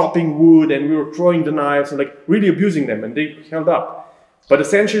 like chopping wood, and we were throwing the knives and like really abusing them, and they held up. But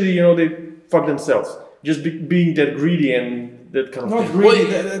essentially, you know, they fucked themselves. just being that greedy and that kind of Not thing.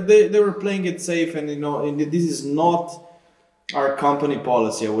 greedy. They were playing it safe, and this is not our company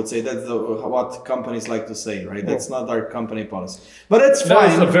policy. I would say that's what companies like to say, right? That's not our company policy, but it's fine.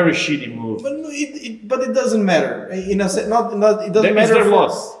 That's a very shitty move. But it doesn't matter. It doesn't matter. Their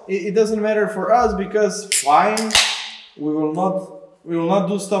loss. It doesn't matter for us because fine, we will not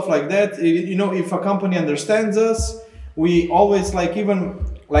do stuff like that. If a company understands us, we always even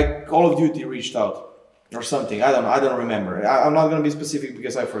Call of Duty reached out. Or something. I don't remember. I'm not going to be specific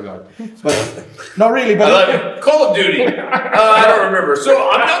because I forgot. But not really. But I love it. Call of Duty. I don't remember. So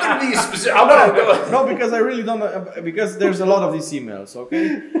I'm not going to be specific. No, because I really don't know. Because there's a lot of these emails.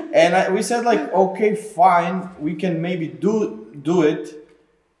 Okay, and we said okay, fine, we can maybe do it,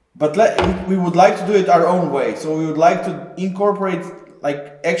 but we would like to do it our own way. So we would like to incorporate,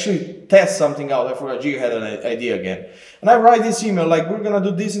 actually test something out. I forgot. G had an idea again. And I write this email we're gonna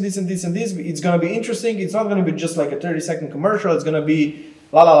do this and this and this and this. It's gonna be interesting. It's not gonna be just a 30-second commercial. It's gonna be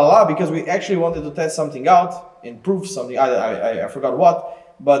la la la la because we actually wanted to test something out and prove something. I forgot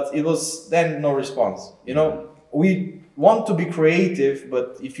what, but it was then no response. We want to be creative,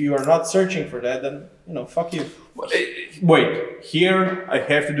 but if you are not searching for that, then fuck you. Wait, here I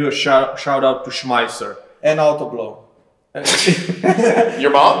have to do a shout out to Schmeister And Autoblow.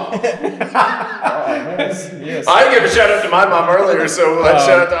 Your mom? Yes. I gave a shout out to my mom earlier, so let's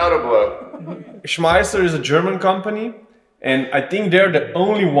shout out to Autoblow. Schmeister is a German company, and I think they're the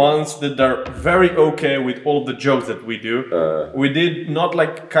only ones that are very okay with all the jokes that we do. We did not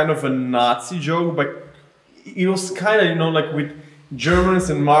kind of a Nazi joke, but it was kind of with Germans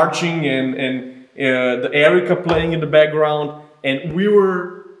and marching and the Erika playing in the background, and we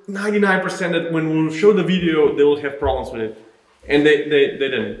were 99% that when we'll show the video, they will have problems with it. And they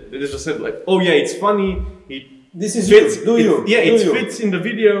didn't. They just said Oh yeah, it's funny. This is fits. It fits in the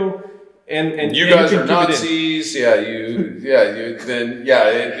video. And you guys are Nazis. It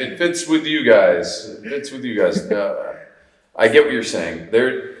fits with you guys. It fits with you guys. I get what you're saying.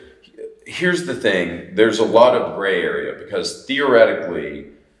 Here's the thing. There's a lot of gray area because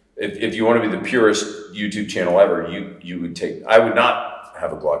theoretically, if you want to be the purest YouTube channel ever, you would take. I would not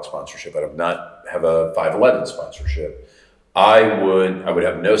have a Glock sponsorship. I would not have a 511 sponsorship. I would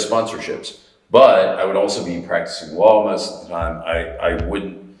have no sponsorships, but I would also be practicing law most of the time. I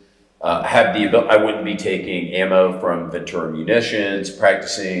wouldn't have the ability. I wouldn't be taking ammo from Ventura Munitions,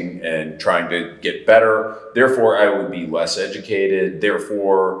 practicing and trying to get better. Therefore, I would be less educated.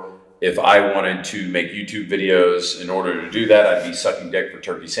 Therefore, if I wanted to make YouTube videos, in order to do that, I'd be sucking dick for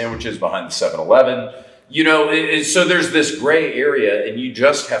turkey sandwiches behind the 7-Eleven. So there's this gray area, and you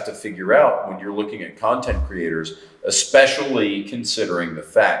just have to figure out when you're looking at content creators, especially considering the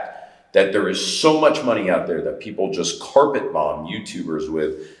fact that there is so much money out there that people just carpet bomb YouTubers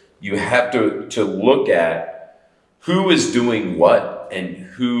with. You have to look at who is doing what and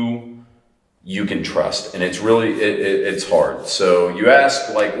who you can trust, and it's really it's hard. So you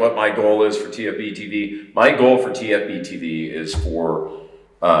ask what my goal is for TFB TV. My goal for TFB TV is for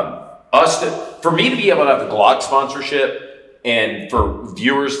for me to be able to have a Glock sponsorship and for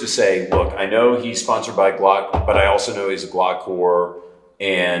viewers to say, look, I know he's sponsored by Glock, but I also know he's a Glock whore,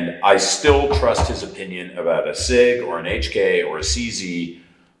 and I still trust his opinion about a SIG or an HK or a CZ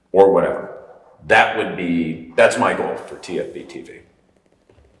or whatever. That's my goal for TFB TV.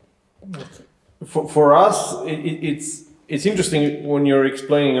 For us, it's interesting when you're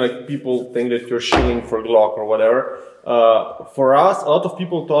explaining, people think that you're shilling for Glock or whatever. For us, a lot of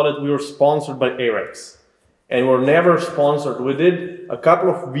people thought that we were sponsored by Arex, and we're never sponsored. We did a couple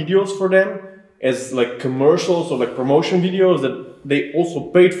of videos for them as commercials or promotion videos that they also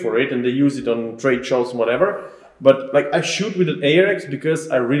paid for it, and they use it on trade shows and whatever. But I shoot with an Arex because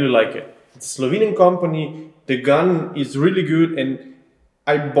I really like it. It's a Slovenian company. The gun is really good, and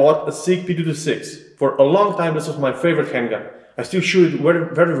I bought a SIG P226 for a long time. This was my favorite handgun. I still shoot it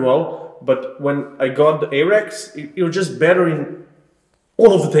very, very well. But when I got the Arex, it was just better in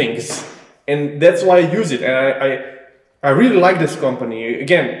all of the things, and that's why I use it. And I really like this company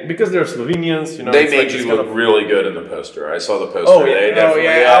again because they're Slovenians. They made you look really good in the poster. I saw the poster. Oh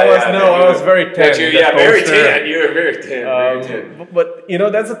yeah, I was very tan. Very tan. You were very tan. Very tan. But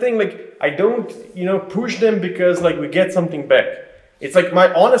that's the thing. I don't push them because we get something back. It's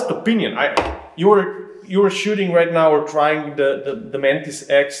my honest opinion. You were shooting right now or trying the Mantis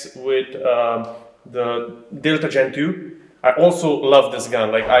X with the Delta Gen 2. I also love this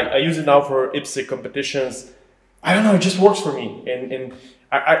gun. I use it now for IPSC competitions. I don't know, it just works for me. And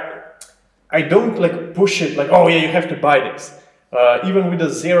I don't push it oh yeah, you have to buy this. Even with the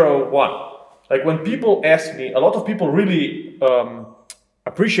 01. When people ask me, a lot of people really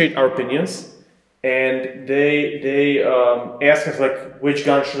appreciate our opinions. and they ask us like, which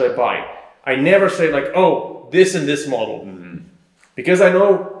gun should I buy? I never say like, oh, this and this model, because I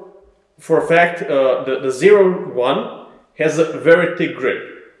know for a fact the 01 has a very thick grip.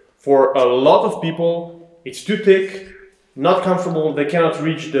 For a lot of people, it's too thick, not comfortable. They cannot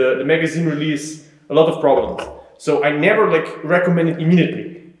reach the magazine release. A lot of problems. So I never like recommend it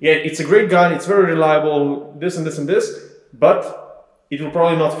immediately. Yeah, it's a great gun. It's very reliable. This and this and this, but it will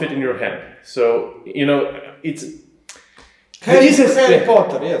probably not fit in your hand. So you know, it's Harry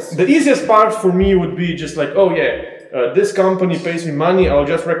Potter. Yes. The easiest part for me would be just like, oh yeah, this company pays me money. I'll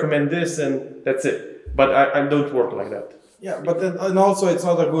just recommend this, and that's it. But I don't work like that. Yeah, but then, and also it's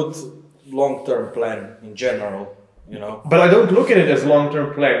not a good long-term plan in general. You know. But I don't look at it as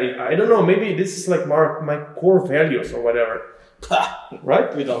long-term plan. I don't know. Maybe this is like my core values or whatever.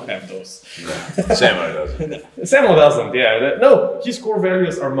 Right? We don't have those. No, Samuel doesn't. Samuel doesn't. Yeah. No, his core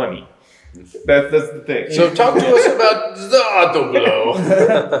values are money. That's the thing. So talk to us about the auto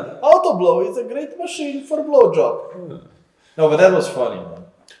blow. Auto blow is a great machine for blowjob. No, but that was funny, man.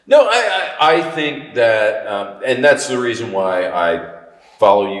 No, I think that, and that's the reason why I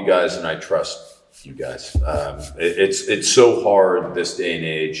follow you guys and I trust you guys. It's so hard this day and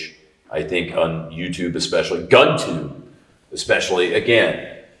age, I think, on YouTube especially, GunTube especially.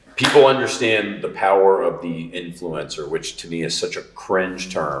 Again, people understand the power of the influencer, which to me is such a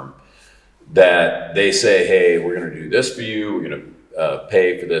cringe term, that they say, hey, we're going to do this for you, we're going to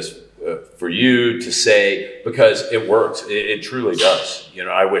pay for this for you to say, because it works. It truly does. You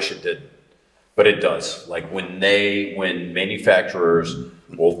know, I wish it didn't, but it does. Like when manufacturers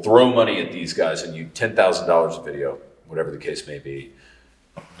will throw money at these guys and you $10,000 a video, whatever the case may be,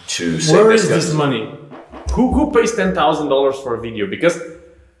 to say where is this money? Who pays $10,000 for a video? Because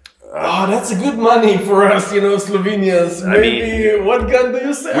that's a good money for us, you know, Slovenians. Maybe what gun do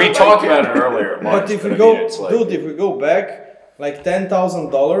you sell? We talked about it earlier. But if we go, if we go back, like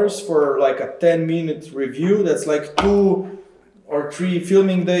 $10,000 for like a 10-minute review, that's like 2 or 3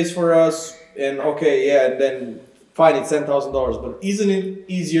 filming days for us. And okay, yeah, and then fine, it's $10,000. But isn't it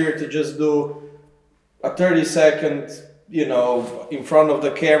easier to just do a 30-second, you know, in front of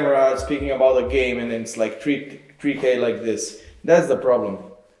the camera speaking about a game, and then it's like 3K like this? That's the problem.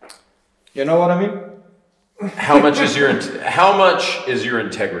 You know what I mean? How much is your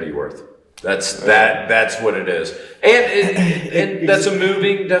integrity worth? That's what it is, and that's a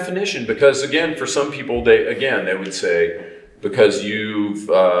moving definition, because again, for some people, they would say, because you've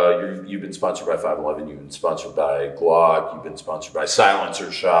been sponsored by 511, you've been sponsored by Glock, you've been sponsored by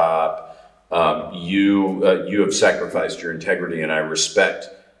Silencer Shop, you have sacrificed your integrity, and I respect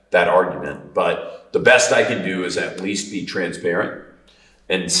that argument. But the best I can do is at least be transparent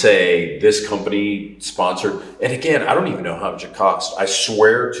and say this company sponsored, and again, I don't even know how much it cost. I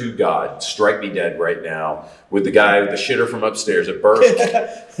swear to God, strike me dead right now with the guy, the shitter from upstairs at Burst,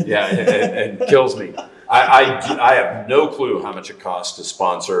 yeah, and kills me. I have no clue how much it costs to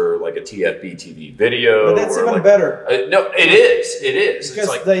sponsor like a TFB TV video. But that's even better. No, it is. Because it's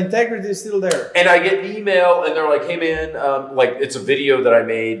like, the integrity is still there. And I get an email and they're like, hey man, like it's a video that I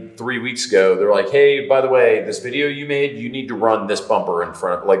made 3 weeks ago. They're like, hey, by the way, this video you made, you need to run this bumper in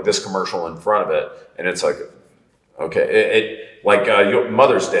front of, like this commercial in front of it. And it's like, okay, like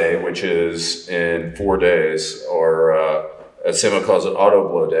Mother's Day, which is in 4 days, or as Samuel calls it, auto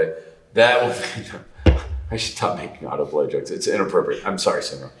blow day. That will I should stop making auto blow jokes. It's inappropriate. I'm sorry,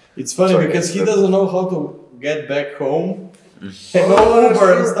 Samuel. It's funny because he doesn't know how to get back home. And no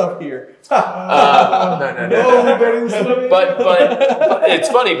Uber and stuff here. No Uber in Slovenia. But it's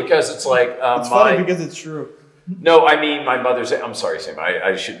funny because it's like it's funny because it's true. No, I mean my mother's. I'm sorry, Sam.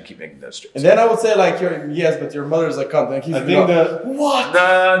 I shouldn't keep making those jokes. And then I would say like, yes, but your mother's a cunt. And he's what?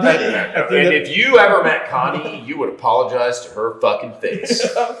 No. And if you ever met Connie, you would apologize to her fucking face.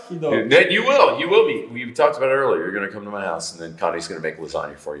 Then you will be. We talked about it earlier. You're going to come to my house, and then Connie's going to make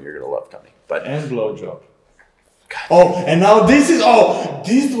lasagna for you. You're going to love Connie. And blowjob. Oh, and now this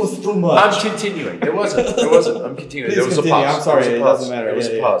was too much. I'm continuing. It wasn't. I'm continuing. There was continue. a pause. I'm sorry. It doesn't matter. There was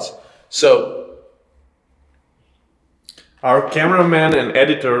a pause. So. Our cameraman and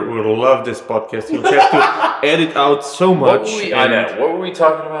editor will love this podcast. He'll have to edit out so much. I know. What were we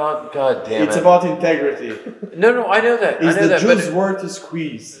talking about? God damn it. It's about integrity. No, I know that. Is the juice worth to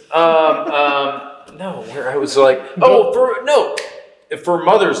squeeze? No, where I was like, for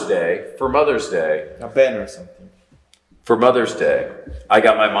Mother's Day. A pen or something. For Mother's Day, I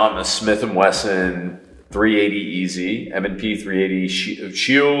got my mom a Smith & Wesson 380 Easy, M&P 380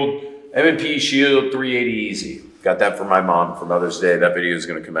 Shield, M&P Shield 380 Easy. Got that for my mom for Mother's Day. That video is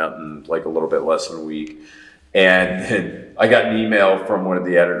going to come out in like a little bit less than a week. And I got an email from one of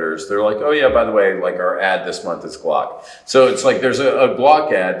the editors. They're like, oh yeah, by the way, like our ad this month is Glock. So it's like there's a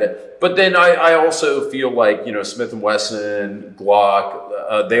Glock ad. But then I also feel like, you know, Smith & Wesson,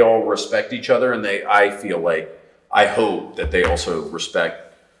 Glock, they all respect each other. And I feel like, I hope that they also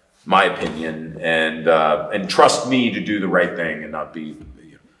respect my opinion and trust me to do the right thing and not be...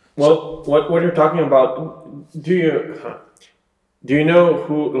 You know, well, what you're talking about, do you know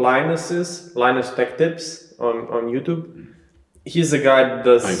who Linus is? Linus Tech Tips on YouTube? He's a guy that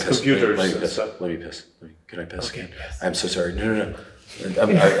does computers. Let me piss. Can I piss? Okay. I'm so sorry. No.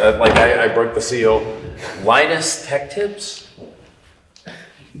 I broke the seal. Linus Tech Tips?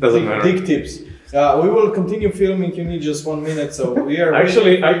 Doesn't matter. Dick tips. We will continue filming. You need just 1 minute, so we are.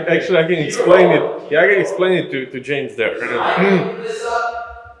 Actually, I can explain it. Yeah, I can explain it to James there.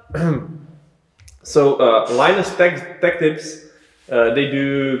 So Linus Tech Tips, they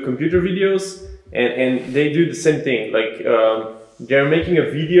do computer videos, and they do the same thing. Like they're making a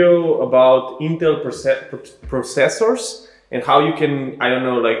video about Intel processors and how you can, I don't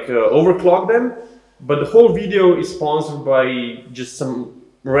know, like overclock them. But the whole video is sponsored by just some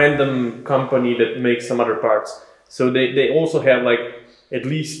random company that makes some other parts. So they also have like at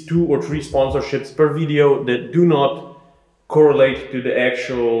least 2 or 3 sponsorships per video that do not correlate to the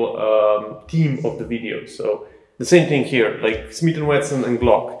actual theme of the video. So the same thing here, like Smith & Wesson and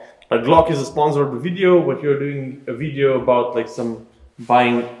Glock. Like Glock is a sponsor of the video, but you're doing a video about like some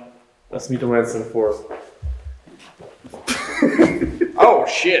buying a Smith & Wesson for... Oh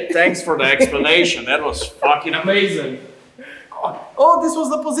shit, thanks for the explanation. That was fucking amazing. Oh, this was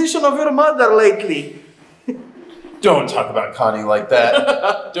the position of your mother lately. Don't talk about Connie like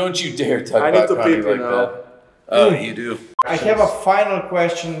that. Don't you dare talk about Connie like that. Oh, you do. I have a final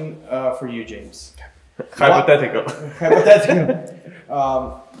question for you, James. Hypothetical.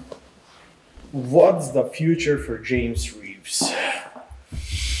 Hypothetical. What's the future for James Reeves?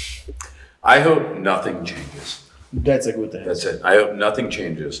 I hope nothing changes. That's a good answer. That's it. I hope nothing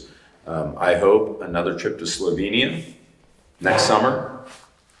changes. I hope another trip to Slovenia next summer.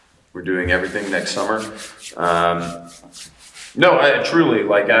 We're doing everything next summer. No, I truly,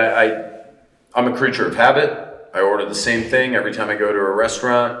 like, I'm a creature of habit. I order the same thing every time I go to a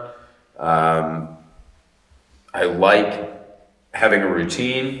restaurant. I like having a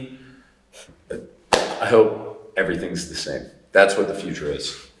routine. I hope everything's the same. That's what the future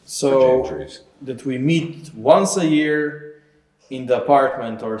is. So that we meet once a year in the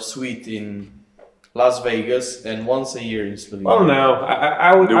apartment or suite in Las Vegas and once a year in Slovenia. Oh no,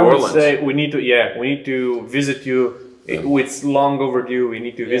 I would say we need to visit you. It's long overdue. We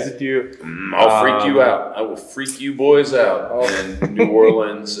need to visit you. I'll freak you out. I will freak you boys out in New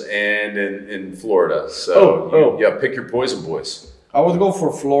Orleans and in Florida. So yeah, pick your poison, boys. I would go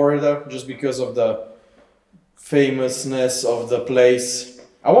for Florida just because of the famousness of the place.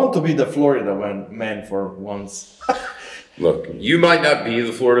 I want to be the Florida man for once. Look, you might not be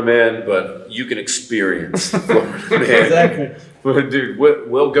the Florida man, but you can experience the Florida man. Exactly. Dude,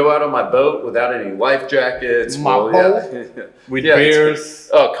 we'll go out on my boat without any life jackets. With beers.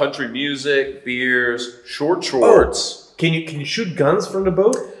 Country music, beers, short shorts. Can you shoot guns from the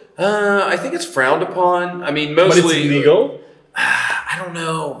boat? I think it's frowned upon. I mean, mostly... But it's illegal? I don't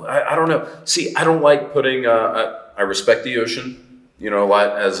know. I don't know. See, I don't like putting... I respect the ocean. You know, a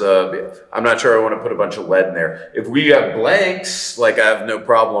lot as I'm not sure I want to put a bunch of lead in there. If we have blanks, like I have no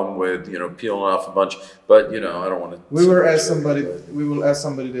problem with, you know, peeling off a bunch, but you know, I don't want to. We will ask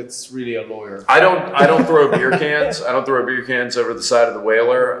somebody that's really a lawyer. I don't throw beer cans. I don't throw beer cans over the side of the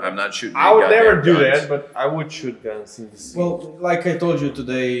whaler. I'm not shooting. I would never do that, but I would shoot guns in the sea. Well, like I told you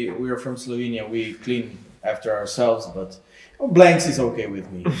today, we are from Slovenia. We clean after ourselves, but blanks is okay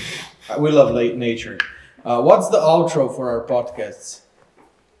with me. We love nature. What's the outro for our podcasts?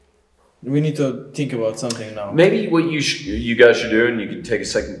 We need to think about something now. Maybe what you guys should do, and you can take a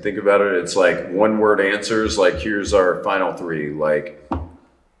second to think about it. It's like 1-word answers. Like here's our final 3. Like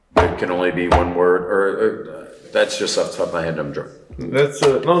it can only be 1 word, or that's just off the top of my head. I'm drunk. That's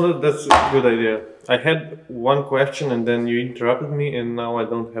a good idea. I had one question, and then you interrupted me, and now I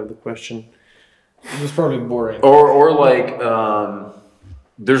don't have the question. It was probably boring. Or like.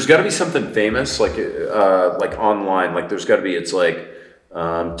 There's got to be something famous, like online. Like there's got to be. It's like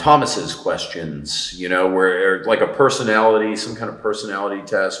Thomas's questions, you know, where like a personality, some kind of personality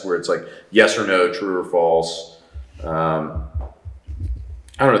test, where it's like yes or no, true or false. I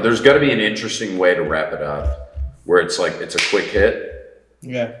don't know. There's got to be an interesting way to wrap it up, where it's like it's a quick hit.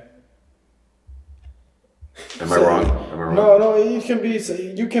 Yeah. Am I wrong? Am I wrong? No, it can be.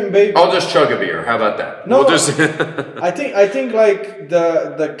 You can be. I'll just chug a beer. How about that? No, We'll just I think like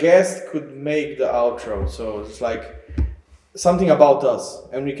the guest could make the outro, so it's like something about us,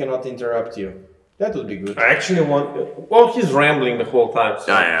 and we cannot interrupt you. That would be good. I actually want. Well, he's rambling the whole time.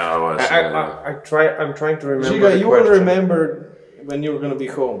 So I was. I'm trying to remember. Giga, the you will question. remember when you're gonna be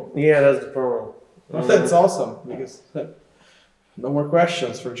home. Yeah, that's the problem. That's awesome because no more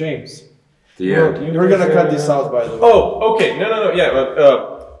questions for James. Yeah. You're gonna cut this out, by the way. Oh, okay. No. Yeah, but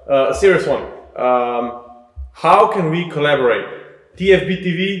a serious one. How can we collaborate? TFB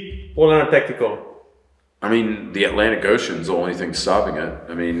TV, Polenar Tactical. I mean, the Atlantic Ocean's the only thing stopping it.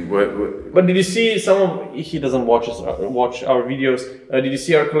 I mean, what? But did you see some of? He doesn't watch our videos. Did you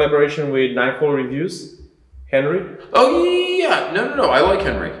see our collaboration with Nightfall Reviews, Henry? Oh yeah, no. I like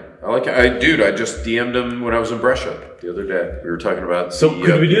Henry. Dude, I just DM'd him when I was in Brescia the other day. We were talking about. So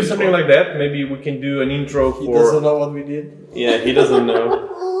could we do something like that? Maybe we can do an intro for. He doesn't know what we did. Yeah, he doesn't know.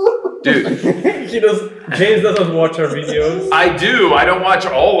 Dude, James doesn't watch our videos. I do. I don't watch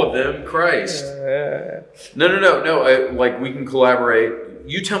all of them. Christ. No. Like we can collaborate.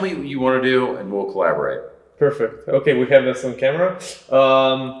 You tell me what you want to do, and we'll collaborate. Perfect. Okay, we have this on camera.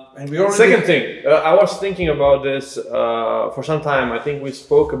 And we already. Second thing, I was thinking about this for some time. I think we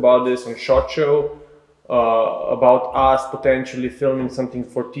spoke about this on ShotShow about us potentially filming something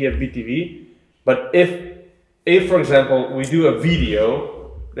for TFB TV. But if for example we do a video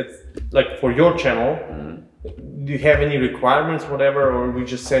that's like for your channel, do you have any requirements, whatever, or we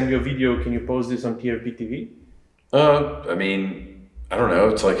just send you a video? Can you post this on TFB TV? I mean. I don't know.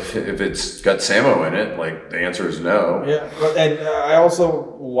 It's like if it's got Samo in it, like the answer is no. Yeah, but and I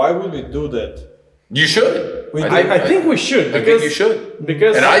also, why would we do that? You should. I think we should. I think you should.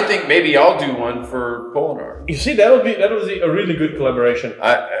 Because and I think maybe I'll do one for Polenar. You see, that would be a really good collaboration.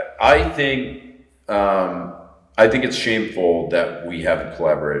 I think it's shameful that we haven't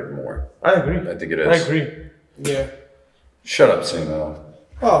collaborated more. I agree. I think it is. I agree. Yeah. Shut up, Samo.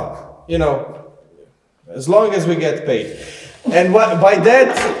 Well, as long as we get paid. And by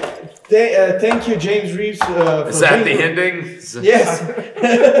that, thank you, James Reeves. Is that the ending? Yes.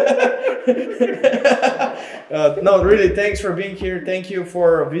 No, really, thanks for being here. Thank you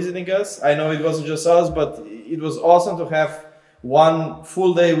for visiting us. I know it wasn't just us, but it was awesome to have one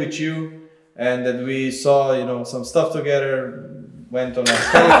full day with you, and that we saw, some stuff together. Went on a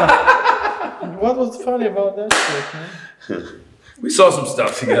What was funny about that? We saw some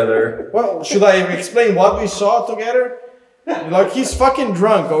stuff together. Well, should I explain what we saw together? Like, he's fucking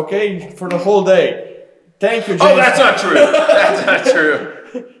drunk, okay, for the whole day. Thank you, James. Oh, that's not true. That's not true.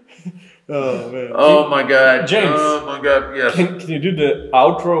 Oh, man. Oh my God, James. Oh my God, yes. Can you do the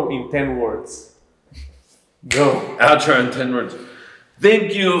outro in 10 words? Go. Outro in 10 words.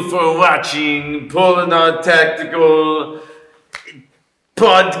 Thank you for watching Polenar Tactical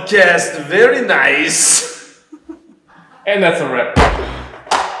Podcast. Very nice. And that's a wrap.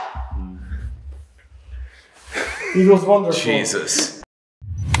 It was wonderful. Jesus.